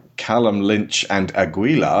Callum Lynch and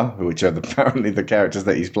Aguilar, which are apparently the characters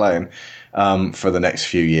that he's playing for the next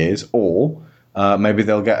few years. Or maybe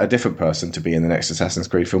they'll get a different person to be in the next Assassin's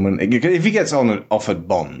Creed film. And if he gets offered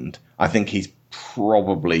Bond, I think he's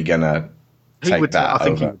probably going to take that. I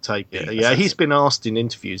think he would take it. Yeah, he's been asked in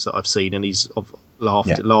interviews that I've seen, and he's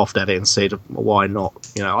laughed at it and said, "Why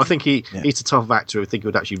not?" You know, I think he's a tough actor. I think he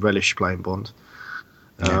would actually relish playing Bond.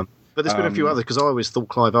 But there's been a few others, because I always thought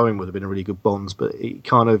Clive Owen would have been a really good Bond, but he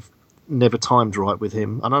kind of never timed right with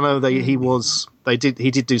him. And I know he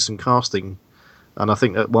did do some casting, and I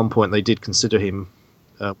think at one point they did consider him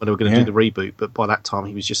when they were going to do the reboot, but by that time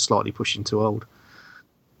he was just slightly pushing too old.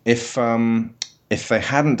 If they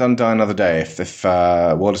hadn't done Die Another Day, if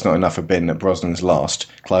World Is Not Enough had been Brosnan's last,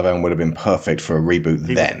 Clive Owen would have been perfect for a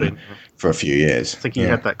reboot for a few years. I think he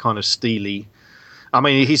had that kind of steely... I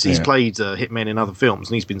mean, he's played hitmen in other films,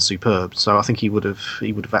 and he's been superb. So I think he would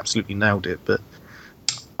have absolutely nailed it. But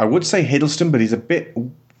I would say Hiddleston, but he's a bit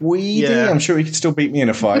weedy. Yeah. I'm sure he could still beat me in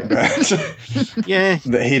a fight, but Yeah,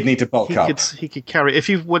 that he'd need to bulk up. He could carry. If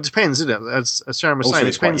you, well, it depends, isn't it? As Sharon was Also, saying, it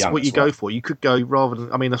he's quite depends young what you as well. go for. You could go rather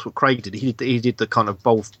than. I mean, that's what Craig did. He did the kind of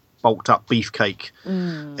bulked up beefcake,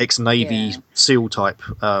 ex-Navy SEAL type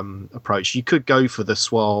approach. You could go for the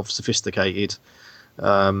suave, sophisticated.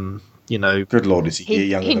 Good Lord, is he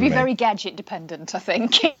younger He'd than be me? very gadget dependent, I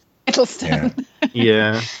think. Hiddleston.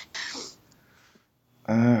 Yeah.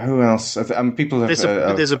 Who else? People have.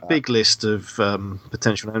 There's a big list of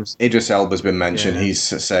potential names. Idris Elba's been mentioned. Yeah. He's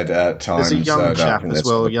said at times. There's a young chap I think as there's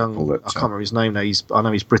well. other people that, I can't remember his name now. I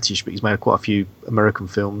know he's British, but he's made quite a few American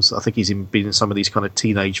films. I think been in some of these kind of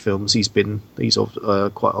teenage films. He's quite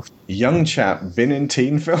often. Young chap, been in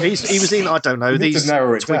teen films. He was in, I don't know, these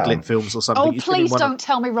Twiglet down. films or something. Oh, He's been in please one don't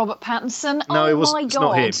tell me Robert Pattinson. No, my it's God.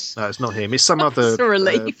 not him. No, it's not him. It's some other That's a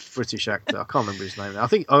relief. British actor. I can't remember his name now. I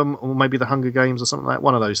think, or maybe The Hunger Games or something like that.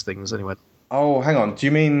 One of those things, anyway. Oh, hang on. Do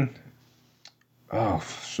you mean? Oh,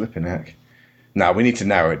 flipping heck! Now we need to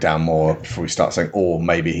narrow it down more before we start saying. Or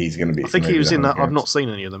maybe he's going to be. I think he was in that. Hunger I've not Games. seen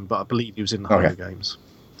any of them, but I believe he was in the Hunger Games.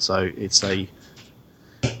 So it's a.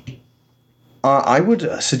 I would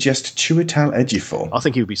suggest Chiwetel Ejiofor. I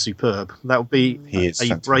think he would be superb. That would be a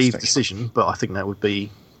fantastic. brave decision, but I think that would be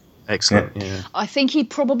excellent. Yeah. I think he'd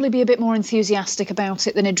probably be a bit more enthusiastic about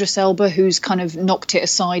it than Idris Elba, who's kind of knocked it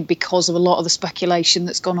aside because of a lot of the speculation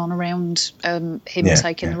that's gone on around him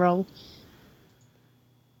taking the role.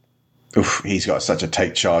 Oof, he's got such a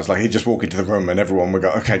take charge. Like he'd just walk into the room and everyone would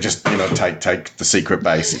go, "Okay, just take the secret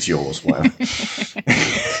base. It's yours." Whatever.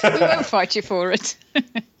 We won't fight you for it.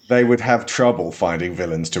 They would have trouble finding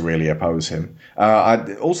villains to really oppose him.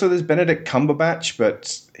 Also, there's Benedict Cumberbatch,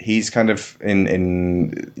 but he's kind of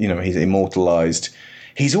he's immortalized.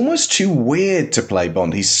 He's almost too weird to play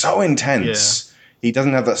Bond. He's so intense. Yeah. He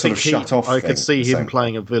doesn't have that sort of shut off. I could see him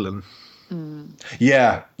playing a villain.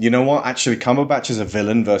 Yeah, you know what? Actually, Cumberbatch as a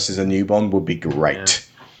villain versus a new Bond would be great.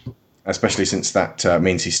 Yeah. Especially since that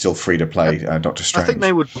means he's still free to play Doctor Strange. I think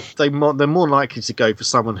they're more likely to go for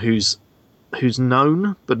someone who's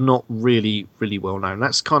known but not really well known.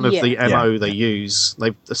 That's kind of the MO they use.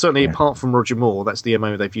 They've certainly, apart from Roger Moore, that's the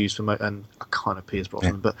MO they've used for and kind of Pierce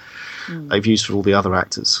Brosnan, but they've used for all the other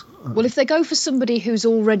actors. Well, if they go for somebody who's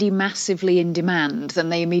already massively in demand, then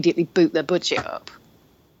they immediately boot their budget up.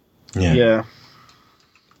 Yeah.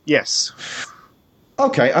 Yes.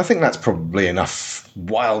 Okay, I think that's probably enough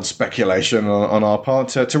wild speculation on our part.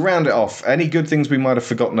 To round it off, any good things we might have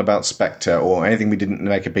forgotten about Spectre or anything we didn't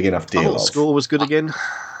make a big enough deal of? The score was good again.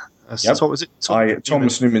 Yep. What was it?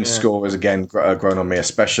 Thomas Newman's score has again grown on me,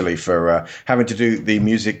 especially for having to do the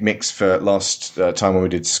music mix for last time when we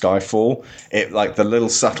did Skyfall. It the little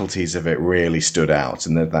subtleties of it really stood out,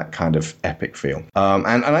 and that kind of epic feel.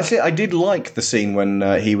 And actually, I did like the scene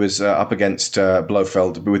when he was up against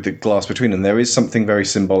Blofeld with the glass between them. There is something very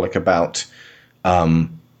symbolic about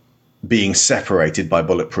being separated by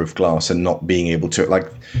bulletproof glass and not being able to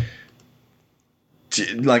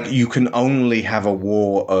you can only have a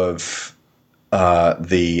war of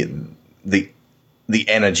the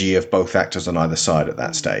energy of both actors on either side at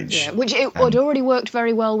that stage. Yeah, which it had already worked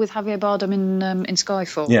very well with Javier Bardem in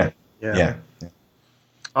Skyfall. Yeah.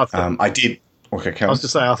 I did. Okay, I was to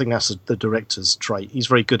say, I think that's the director's trait. He's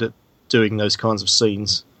very good at doing those kinds of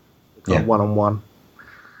scenes, one-on-one.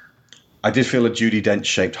 I did feel a Judi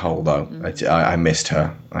Dench-shaped hole, though. I missed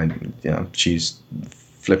her. She's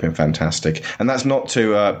flipping fantastic, and that's not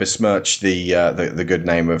to besmirch the good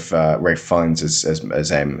name of Ralph Fiennes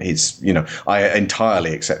as M. He's I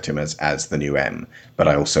entirely accept him as the new M, but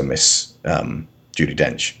I also miss Judi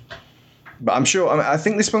Dench. But I'm sure. I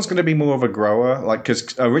think this one's going to be more of a grower,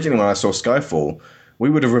 because originally when I saw Skyfall,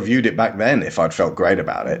 we would have reviewed it back then if I'd felt great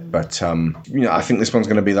about it. But I think this one's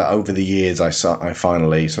going to be that over the years I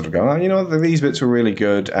finally sort of go, these bits were really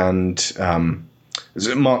good, and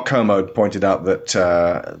Mark Kermode pointed out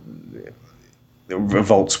that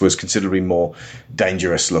Revolts was considerably more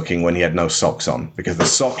dangerous looking when he had no socks on, because the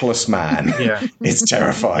sockless man is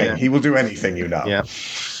terrifying. Yeah. He will do anything, Yeah.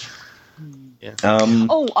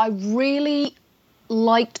 I really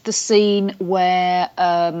liked the scene where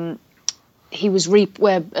Blofeld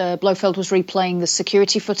was replaying the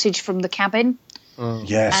security footage from the cabin.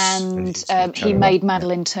 Yes, and he made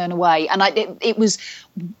Madeline turn away, and it was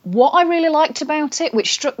what I really liked about it,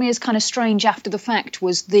 which struck me as kind of strange after the fact,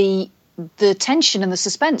 was the tension and the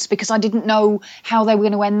suspense, because I didn't know how they were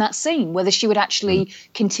going to end that scene, whether she would actually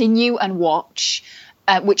continue and watch,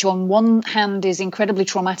 which on one hand is incredibly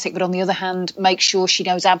traumatic, but on the other hand make sure she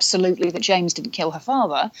knows absolutely that James didn't kill her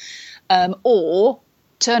father, or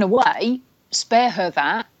turn away, spare her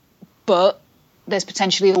that, but there's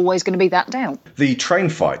potentially always going to be that doubt. The train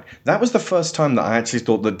fight, that was the first time that I actually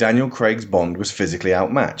thought that Daniel Craig's Bond was physically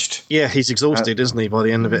outmatched. Yeah, he's exhausted, isn't he, by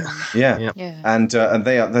the end of it? Yeah. And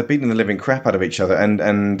they're beating the living crap out of each other.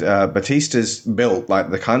 And Batista's built like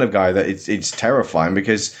the kind of guy that it's terrifying,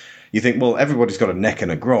 because you think, well, everybody's got a neck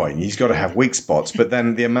and a groin. He's got to have weak spots. But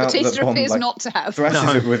then the amount Batista that Bond appears not to have.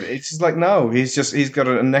 thrashes it with, it's just like, no, he's got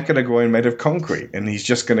a neck and a groin made of concrete, and he's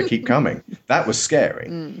just going to keep coming. That was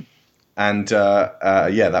scary. And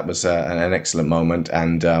that was an excellent moment.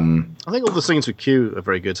 And I think all the scenes with Q are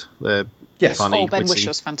very good. They're funny. Ben witty. Whishaw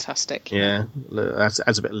was fantastic. Yeah, adds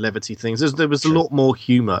a bit of levity things. There was a lot more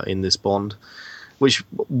humour in this Bond, which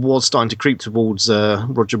was starting to creep towards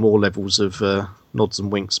Roger Moore levels of nods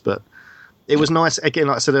and winks. But it was nice. Again,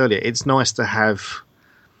 like I said earlier, it's nice to have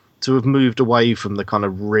moved away from the kind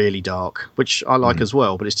of really dark, which I like as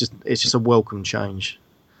well. But it's just a welcome change.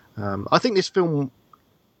 I think this film,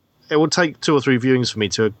 it will take 2 or 3 viewings for me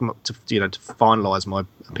to finalise my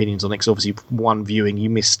opinions on it. Because obviously, one viewing you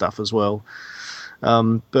miss stuff as well.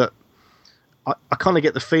 But I kind of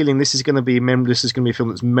get the feeling this is going to be a film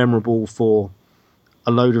that's memorable for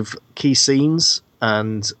a load of key scenes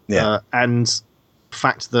and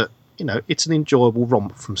fact that it's an enjoyable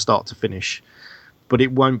romp from start to finish, but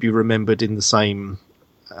it won't be remembered in the same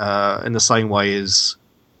way as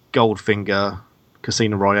Goldfinger,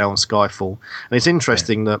 Casino Royale, and Skyfall. And it's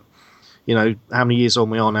interesting that how many years on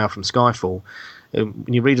we are now from Skyfall. When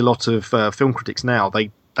you read a lot of film critics now,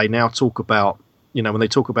 they now talk about when they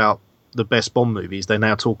talk about the best Bond movies, they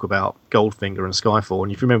now talk about Goldfinger and Skyfall.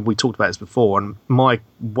 And if you remember, we talked about this before, and my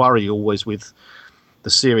worry always with the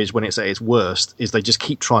series when it's at its worst is they just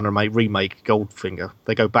keep trying to remake Goldfinger.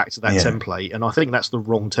 They go back to that template, and I think that's the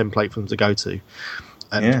wrong template for them to go to.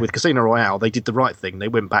 And with Casino Royale, they did the right thing. They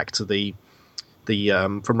went back to the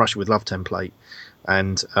From Russia with Love template,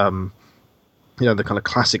 and the kind of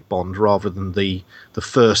classic Bond, rather than the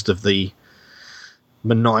first of the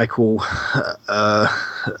maniacal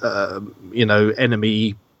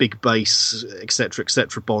enemy, big base, etc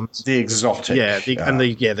Bonds, the exotic,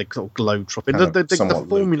 the globe tropping, the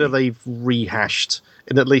formula they've rehashed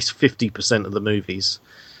in at least 50% of the movies.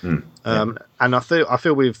 And I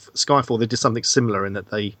feel with Skyfall they did something similar in that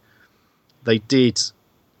they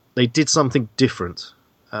did something different.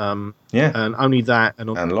 And only that, and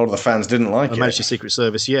a lot of the fans didn't like it. Manchester Secret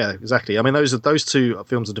Service, yeah, exactly. I mean, those 2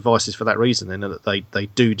 films are devices for that reason, in that they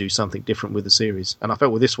do something different with the series. And I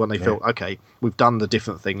felt with this one, they felt, okay, we've done the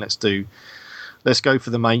different thing. Let's go for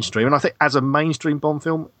the mainstream. And I think as a mainstream Bond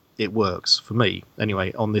film, it works for me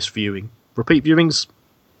anyway. On this viewing, repeat viewings,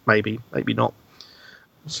 maybe not.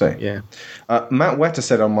 So Matt Wetter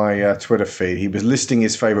said on my Twitter feed he was listing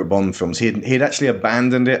his favourite Bond films. He'd actually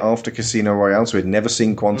abandoned it after Casino Royale, so he'd never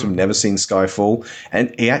seen Quantum, never seen Skyfall,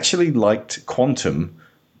 and he actually liked Quantum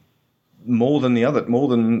more than the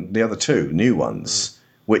other 2 new ones,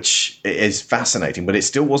 which is fascinating. But it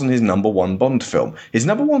still wasn't his number 1 Bond film. His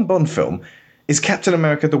number 1 Bond film is Captain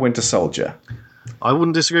America: The Winter Soldier. I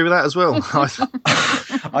wouldn't disagree with that as well.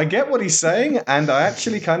 I get what he's saying, and I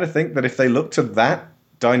actually kind of think that if they look to that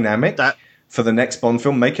dynamic for the next Bond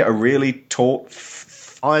film, make it a really taut,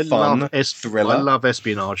 fun thriller. I love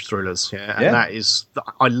espionage thrillers, and that is,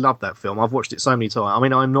 I love that film. I've watched it so many times. I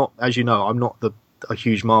mean, I'm not, as you know, I'm not a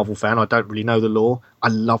huge Marvel fan. I don't really know the lore. I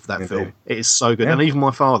love that film. It is so good. And even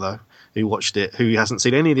my father, who watched it, who hasn't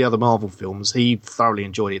seen any of the other Marvel films, he thoroughly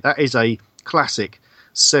enjoyed it. That is a classic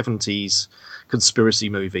 70s conspiracy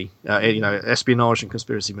movie, espionage and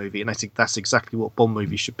conspiracy movie, and I think that's exactly what Bond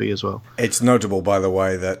movies should be as well. It's notable, by the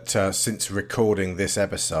way, that since recording this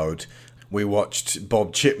episode, we watched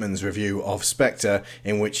Bob Chipman's review of Spectre,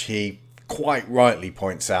 in which he quite rightly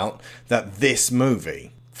points out that this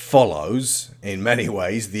movie follows, in many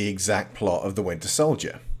ways, the exact plot of The Winter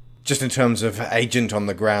Soldier. Just in terms of agent on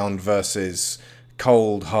the ground versus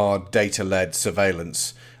cold, hard, data-led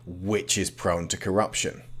surveillance, which is prone to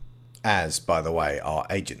corruption. As, by the way, are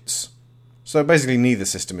agents. So basically neither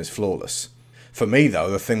system is flawless. For me, though,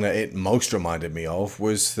 the thing that it most reminded me of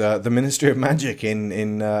was the Ministry of Magic in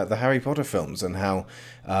the Harry Potter films, and how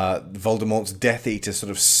Voldemort's Death Eaters sort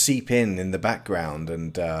of seep in the background,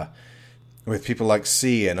 and with people like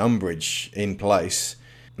C and Umbridge in place,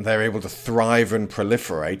 they're able to thrive and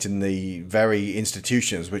proliferate in the very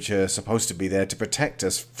institutions which are supposed to be there to protect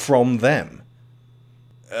us from them.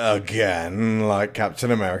 Again, like Captain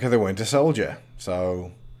America: The Winter Soldier.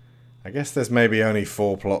 So I guess there's maybe only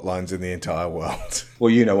 4 plot lines in the entire world.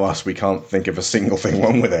 Well, you know us, we can't think of a single thing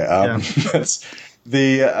wrong with it.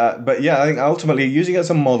 But yeah, I think ultimately using it as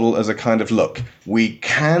a model, as a kind of, look, we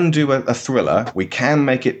can do a thriller, we can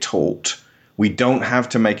make it taut, We don't have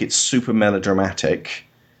to make it super melodramatic,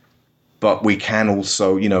 but we can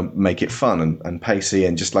also, make it fun and pacey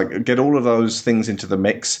and just like get all of those things into the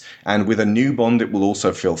mix. And with a new Bond, it will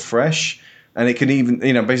also feel fresh. And it can even,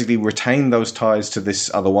 basically retain those ties to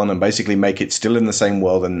this other one and basically make it still in the same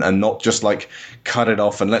world and not just like cut it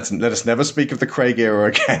off and let us never speak of the Craig era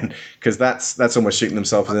again, because that's almost shooting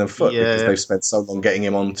themselves in the foot because they've spent so long getting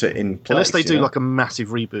him in place. Unless they do like a massive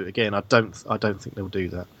reboot again, I don't think they'll do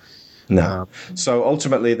that. No. So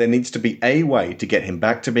ultimately, there needs to be a way to get him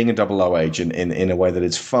back to being a 00 agent in a way that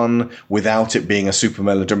is fun without it being a super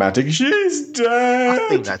melodramatic. She's dead. I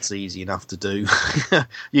think that's easy enough to do.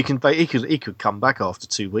 He could come back after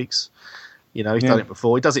 2 weeks. He's done it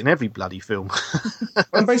before. He does it in every bloody film.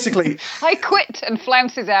 And basically, I quit and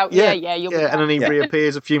flounces out. You'll be back. And then he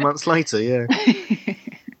reappears a few months later. Yeah.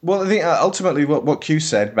 Well, I think ultimately what Q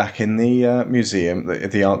said back in the museum,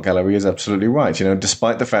 the art gallery, is absolutely right.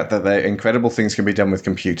 Despite the fact that incredible things can be done with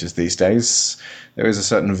computers these days, there is a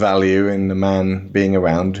certain value in a man being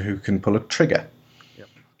around who can pull a trigger. Yep.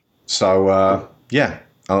 So,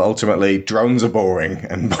 ultimately, drones are boring,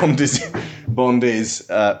 and Bond is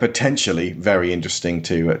potentially very interesting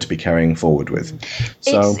to be carrying forward with.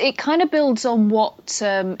 So it kind of builds on what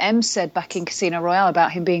M said back in Casino Royale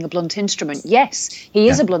about him being a blunt instrument. Yes, he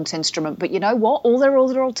is a blunt instrument, but you know what? All their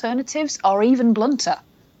other alternatives are even blunter.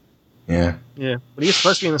 Yeah. Yeah, but he is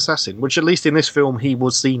supposed to be an assassin, which at least in this film he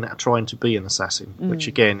was seen at trying to be an assassin, which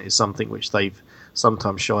again is something which they've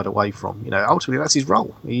sometimes shied away from. Ultimately that's his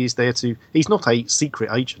role. He's there to. He's not a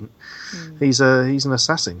secret agent. He's an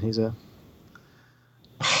assassin. He's a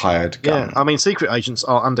hired gun. Yeah, I mean, secret agents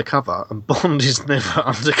are undercover, and Bond is never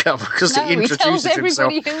undercover because he introduces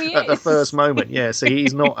himself at the first moment. Yeah, so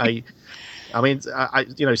he's not a. I mean,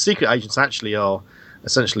 secret agents actually are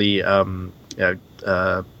essentially,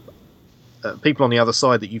 people on the other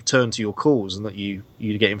side that you've turned to your calls and that you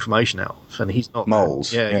get information out of, and he's not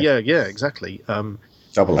moles. Yeah, exactly.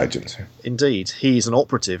 Double agents. Indeed, he's an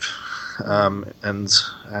operative. And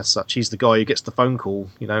as such, he's the guy who gets the phone call.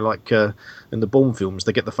 Like in the Bourne films,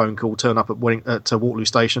 they get the phone call, turn up to Waterloo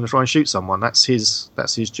Station and try and shoot someone. That's his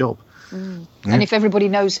job. Mm. Yeah. And if everybody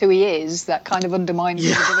knows who he is, that kind of undermines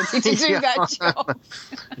his ability to do that job.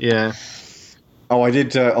 Yeah. Oh, I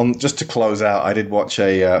did. Just to close out, I did watch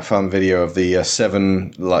a fun video of the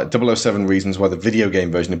 007 reasons why the video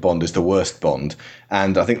game version of Bond is the worst Bond,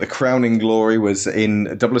 and I think the crowning glory was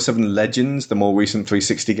in 007 Legends, the more recent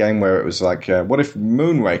 360 game, where it was like, what if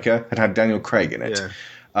Moonraker had Daniel Craig in it?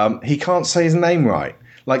 Yeah. He can't say his name right.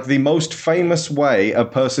 Like the most famous way a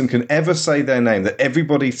person can ever say their name that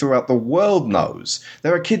everybody throughout the world knows.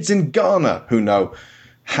 There are kids in Ghana who know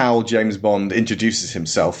how James Bond introduces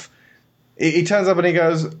himself. He turns up and he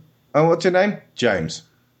goes, "Oh, what's your name? James."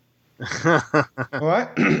 All right,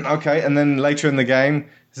 okay. And then later in the game,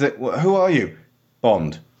 is it, who are you?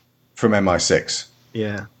 Bond from MI6.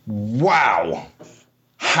 Yeah. Wow.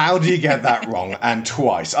 How do you get that wrong and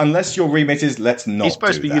twice? Unless your remit is let's not. He's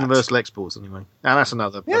supposed to be that. Universal Exports anyway, and that's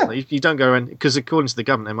another. Yeah. You don't go around because according to the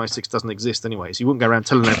government, MI6 doesn't exist anyway. So you wouldn't go around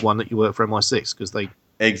telling everyone that you work for MI6 because they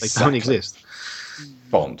don't exist.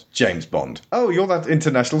 Bond, James Bond. Oh, you're that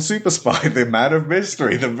international super spy, the man of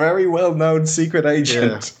mystery, the very well-known secret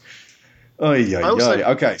agent. Yeah.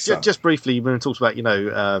 Okay, so just briefly, when we talked about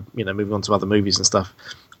moving on to other movies and stuff,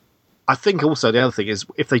 I think also the other thing is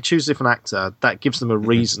if they choose a different actor, that gives them a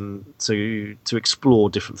reason to explore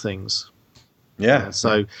different things. Yeah.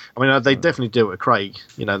 So I mean, they definitely do it with Craig.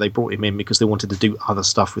 They brought him in because they wanted to do other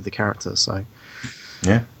stuff with the character. So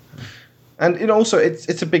yeah. And also,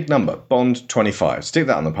 it's a big number. Bond 25. Stick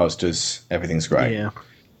that on the posters. Everything's great. Yeah.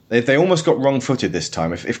 They almost got wrong-footed this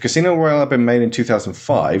time. If Casino Royale had been made in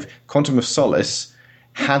 2005, Quantum of Solace,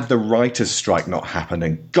 had the writer's strike not happened,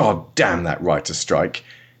 and god damn that writer's strike,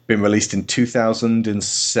 been released in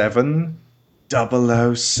 2007,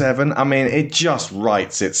 007. I mean, it just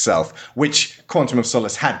writes itself, which Quantum of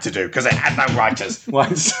Solace had to do, because it had no writers.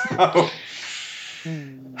 Right? So,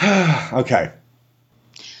 okay.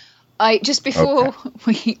 Just before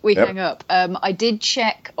we hang up, I did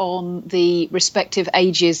check on the respective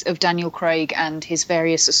ages of Daniel Craig and his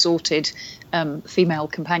various assorted female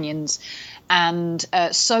companions, and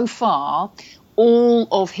so far, all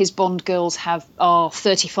of his Bond girls are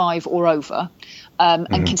 35 or over.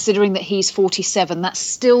 And considering that he's 47, that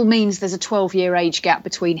still means there's a 12-year age gap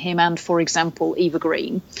between him and, for example, Eva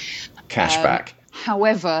Green. Cashback.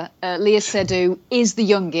 However, Leah Seydoux is the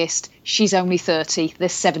youngest. She's only 30.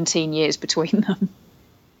 There's 17 years between them.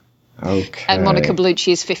 Okay. And Monica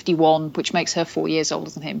Bellucci is 51, which makes her 4 years older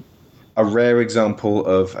than him. a rare example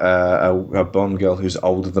of a Bond girl who's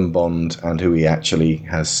older than Bond and who he actually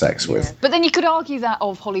has sex with. But then you could argue that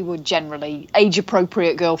of Hollywood generally,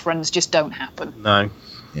 age-appropriate girlfriends just don't happen. No.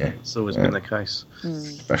 Yeah. It's always been the case.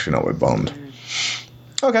 Especially not with Bond.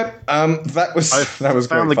 Okay, that was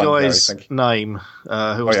found great the fun, guy's Gary. name. Who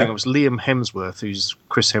I was thinking was Liam Hemsworth, who's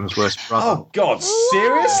Chris Hemsworth's brother. Oh God,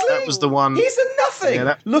 seriously? That was the one. He's a nothing.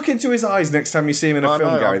 Yeah, Look into his eyes next time you see him in a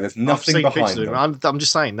film, Gary. There's nothing I've seen behind pictures of him. I'm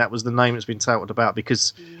just saying that was the name that's been touted about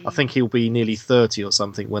because I think he'll be nearly 30 or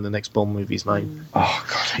something when the next Bond movie's made. Oh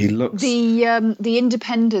God, he looks. The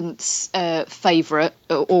Independent's favourite,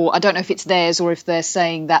 or I don't know if it's theirs or if they're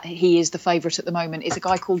saying that he is the favourite at the moment, is a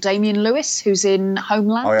guy called Damian Lewis who's in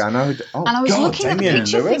Homeland. Oh yeah, I know. Oh, and I was God, looking at the Damian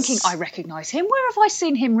picture Lewis? thinking, I recognise him. Where have I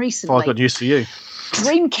seen him recently? I've got news for you.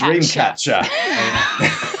 Dreamcatcher.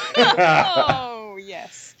 Oh,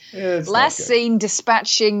 yes. It's Last not good. seen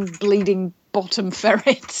dispatching bleeding bottom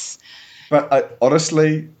ferrets. But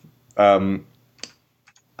honestly, sorry,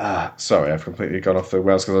 I've completely gone off the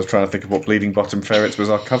rails because I was trying to think of what Bleeding Bottom Ferrets was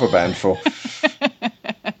our cover band for.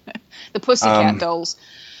 The Pussycat Dolls.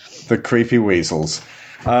 The Creepy Weasels.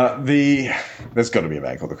 There's got to be a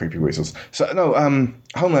band called the Creepy Weasels. So no,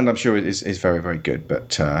 Homeland I'm sure is very very good,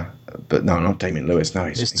 but no, not Damian Lewis. No,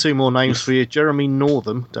 There's two more names for you: Jeremy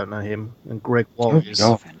Northam, don't know him, and Greg Warriors.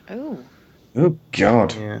 God. Oh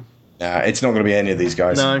God. Yeah. It's not going to be any of these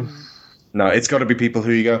guys. No, it's got to be people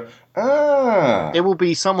who you go, It will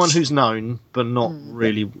be someone who's known, but not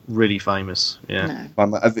really, really famous. Yeah.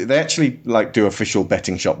 They actually do official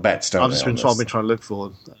betting shop bets, don't I've they? just been trying to look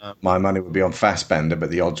for. My money would be on Fassbender, but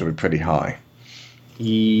the odds would be pretty high.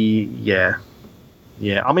 Yeah.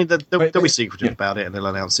 I mean, they'll be secretive about it, and they'll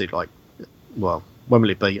announce it when will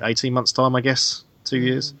it be? 18 months' time, I guess. 2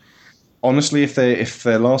 years. Honestly, if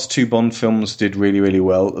their last two Bond films did really, really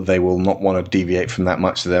well, they will not want to deviate from that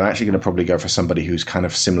much. So they're actually going to probably go for somebody who's kind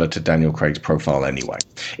of similar to Daniel Craig's profile anyway.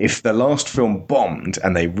 If the last film bombed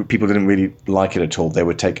and people didn't really like it at all, they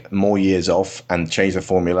would take more years off and change the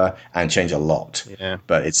formula and change a lot. Yeah.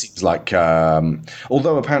 But it seems like,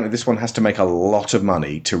 although apparently this one has to make a lot of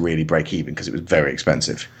money to really break even because it was very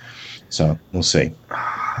expensive. So we'll see.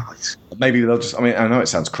 Maybe they'll just. I mean, I know it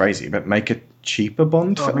sounds crazy, but make a cheaper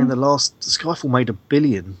Bond film. I mean, the last Skyfall made $1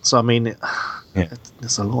 billion, so I mean,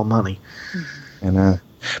 that's a lot of money.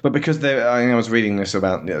 But because I was reading this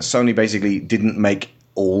about Sony basically didn't make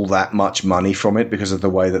all that much money from it because of the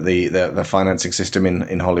way that the financing system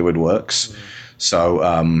in Hollywood works. So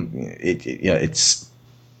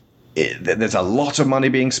there's a lot of money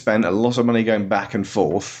being spent, a lot of money going back and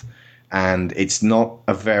forth, and it's not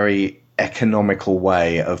a very economical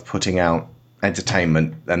way of putting out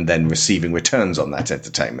entertainment and then receiving returns on that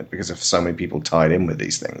entertainment because of so many people tied in with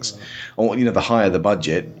these things. Or the higher the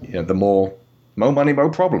budget, the more money,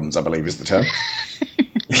 more problems, I believe is the term.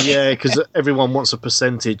 Yeah, because everyone wants a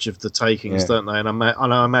percentage of the takings, don't they?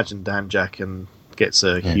 And I imagine Dan Jacken gets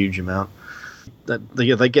a huge amount.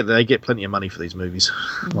 They get plenty of money for these movies.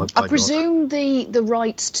 I presume the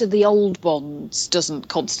rights to the old Bonds doesn't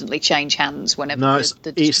constantly change hands whenever. No, it's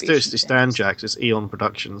Dan Jack's. It's Eon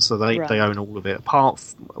Productions, so they own all of it.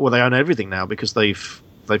 They own everything now because they've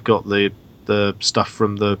got the stuff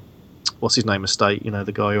from the what's his name estate.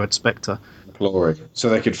 The guy who had Spectre. Glory. So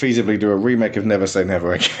they could feasibly do a remake of Never Say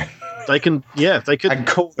Never Again. They could, and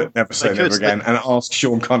call it Never Say Never Again, and ask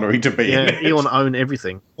Sean Connery to be in it. Eon own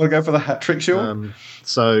everything. Want to go for the hat trick, Sean?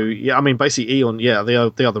 I mean, basically, Eon, they are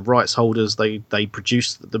the rights holders. They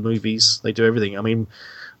produce the movies. They do everything. I mean,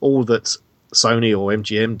 all that Sony or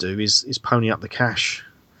MGM do is pony up the cash.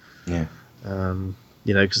 Yeah.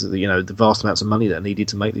 Because the vast amounts of money that are needed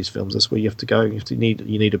to make these films. That's where you have to go. You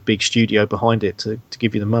need a big studio behind it to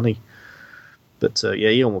give you the money. But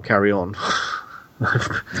Eon will carry on.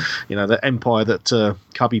 The empire that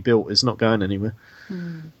Cubby built is not going anywhere.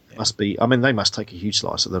 Must be. I mean, they must take a huge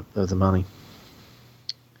slice of the money.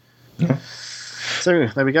 Yeah. So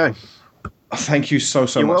there we go. Thank you so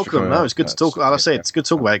You're much. welcome. No, it's good to talk. Like I said, it's good to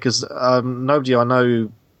talk about it because nobody I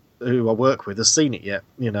know who I work with has seen it yet.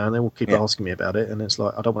 And they will keep asking me about it, and it's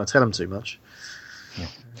like I don't want to tell them too much. Yeah.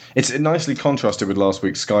 It's nicely contrasted with last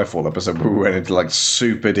week's Skyfall episode where we went into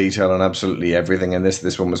super detail on absolutely everything, and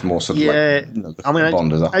this one was more sort of I mean,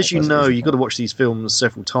 Bond as you know, you've got to watch these films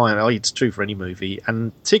several times. It's true for any movie,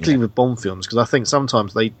 and particularly with Bond films, because I think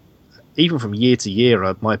sometimes even from year to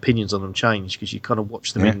year, my opinions on them change because you kind of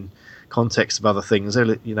watch them in context of other things.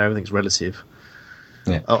 Everything's relative.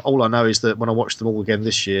 Yeah. All I know is that when I watched them all again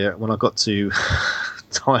this year, when I got to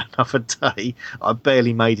Die Another Day, I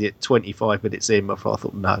barely made it 25 minutes in before I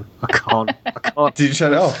thought, no, I can't. Did you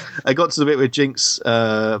shut it off? I got to the bit where Jinx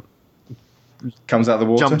comes out of the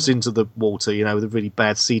water, jumps into the water, with a really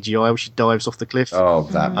bad CGI where she dives off the cliff. Oh,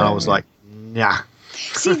 that! And I was like, nah.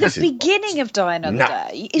 See, the beginning of Die Another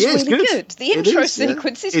Day is really good. The intro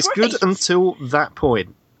sequence is great. It's good until that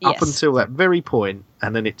point. Yes. Up until that very point,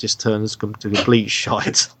 and then it just turns to complete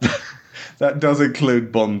shite. That does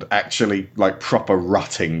include Bond actually proper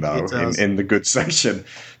rutting though in the good section,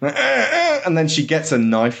 and then she gets a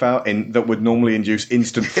knife out that would normally induce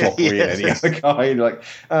instant floppery in any other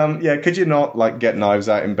guy. Could you not get knives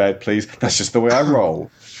out in bed, please? That's just the way I roll.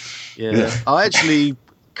 Yeah. I actually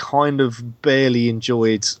kind of barely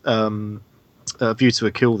enjoyed View to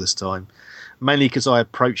a Kill this time, mainly because I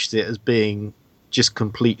approached it as being just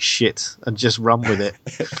complete shit and just run with it,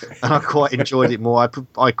 and I quite enjoyed it more.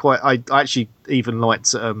 I actually even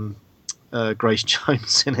liked Grace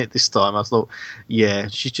Jones in it this time. I thought, yeah,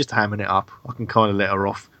 she's just hamming it up. I can kind of let her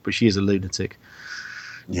off, but she is a lunatic.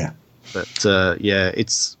 Yeah, but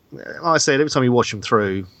it's like I said, every time you watch them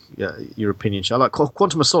through, your opinion. I like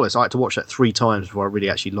Quantum of Solace. I had to watch that 3 times before I really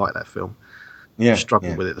actually liked that film. Yeah, I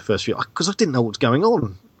struggled with it the first few because I didn't know what was going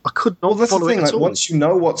on. I could not that's follow the thing. it at all. Once you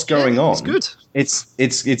know what's going on, it's good.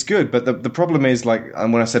 It's good. But the problem is,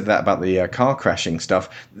 and when I said that about the car crashing stuff,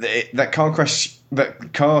 that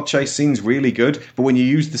car chase scene's really good. But when you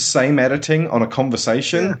use the same editing on a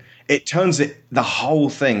conversation, it turns the whole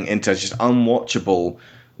thing into just unwatchable.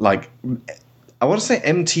 I want to say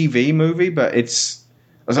MTV movie, but it's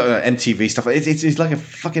MTV stuff. It's like a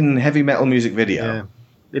fucking heavy metal music video. Yeah,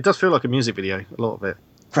 it does feel like a music video. A lot of it.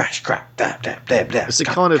 Crash, crack, dab, dab, dab, dab. It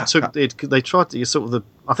kind of took. They tried to sort of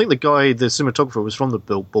I think the cinematographer was from the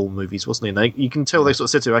Bourne movies, wasn't he? You can tell they sort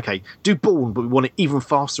of said to him, "Okay, do Bourne, but we want it even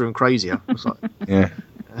faster and crazier." It's like, yeah.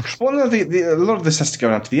 Well, no, a lot of this has to go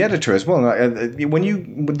down to the editor as well.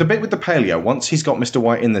 When the bit with the paleo, once he's got Mr.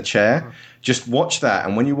 White in the chair, just watch that,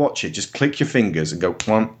 and when you watch it, just click your fingers and go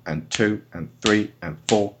 1 and 2 and 3 and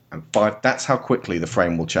 4 and 5. That's how quickly the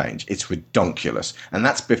frame will change. It's redonkulous, and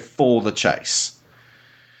that's before the chase.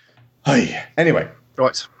 Hey, anyway,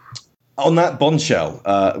 right. On that bombshell,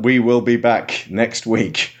 we will be back next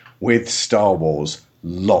week with Star Wars.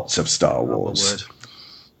 Lots of Star Wars. Oh,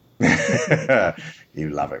 my word. You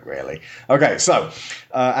love it, really. Okay, so,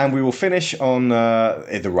 and we will finish on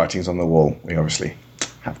the writings on the wall. We obviously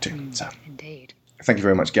have to. So, indeed. Thank you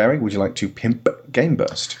very much, Gary. Would you like to pimp Game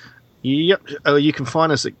Burst? Yep. You can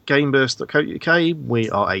find us at gameburst.co.uk. We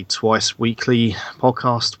are a twice weekly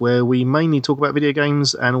podcast where we mainly talk about video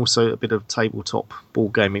games and also a bit of tabletop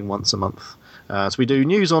board gaming once a month. So we do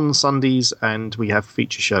news on Sundays and we have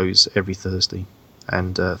feature shows every Thursday.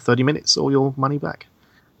 And 30 minutes or your money back.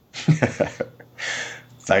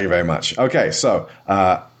 Thank you very much. Okay, so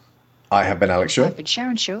I have been Alex Shaw. I've been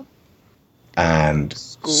Sharon Shaw. And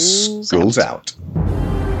School's out.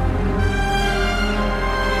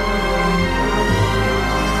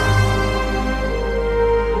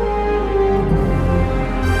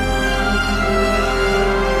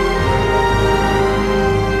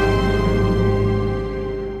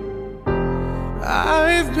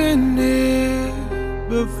 I've been here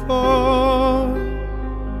before,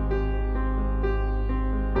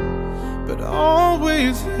 but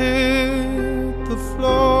always hit the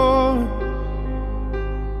floor.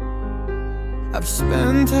 I've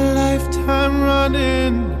spent a lifetime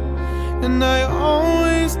running, and I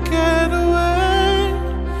always get away.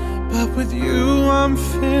 But with you I'm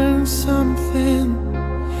feeling something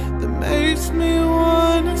that makes me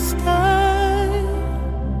wanna stay.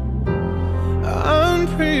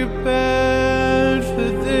 Unprepared for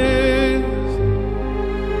this,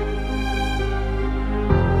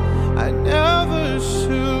 I never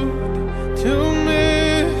shoot to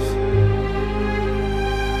miss,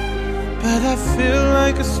 but I feel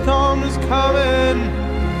like a storm is coming.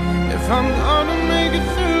 If I'm gonna make it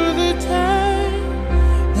through the day,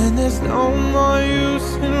 then there's no more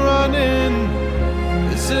use in running.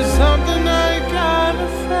 This is something I gotta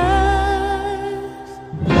face.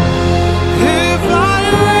 If I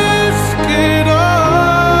risk it all,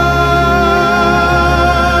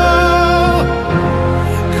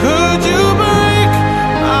 could you break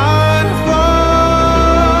my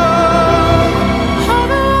fall? How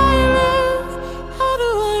do I live? How do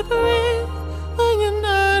I breathe? When you're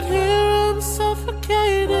not here, I'm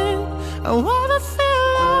suffocating. I wanna feel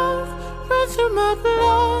love run through my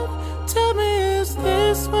blood. Tell me, is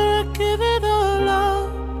this where I give it all up?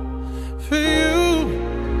 For you,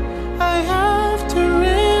 I have to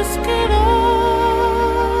risk it all,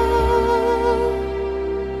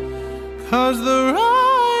 'cause the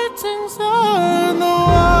writing's on the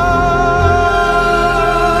wall.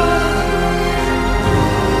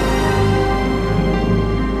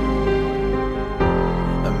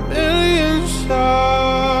 A million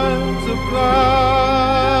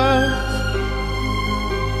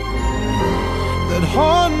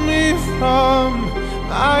from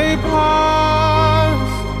my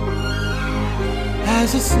past.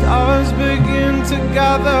 As the stars begin to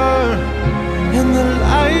gather and the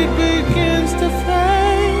light begins to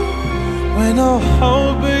fade, when all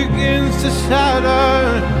hope begins to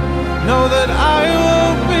shatter, know that I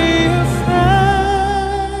will be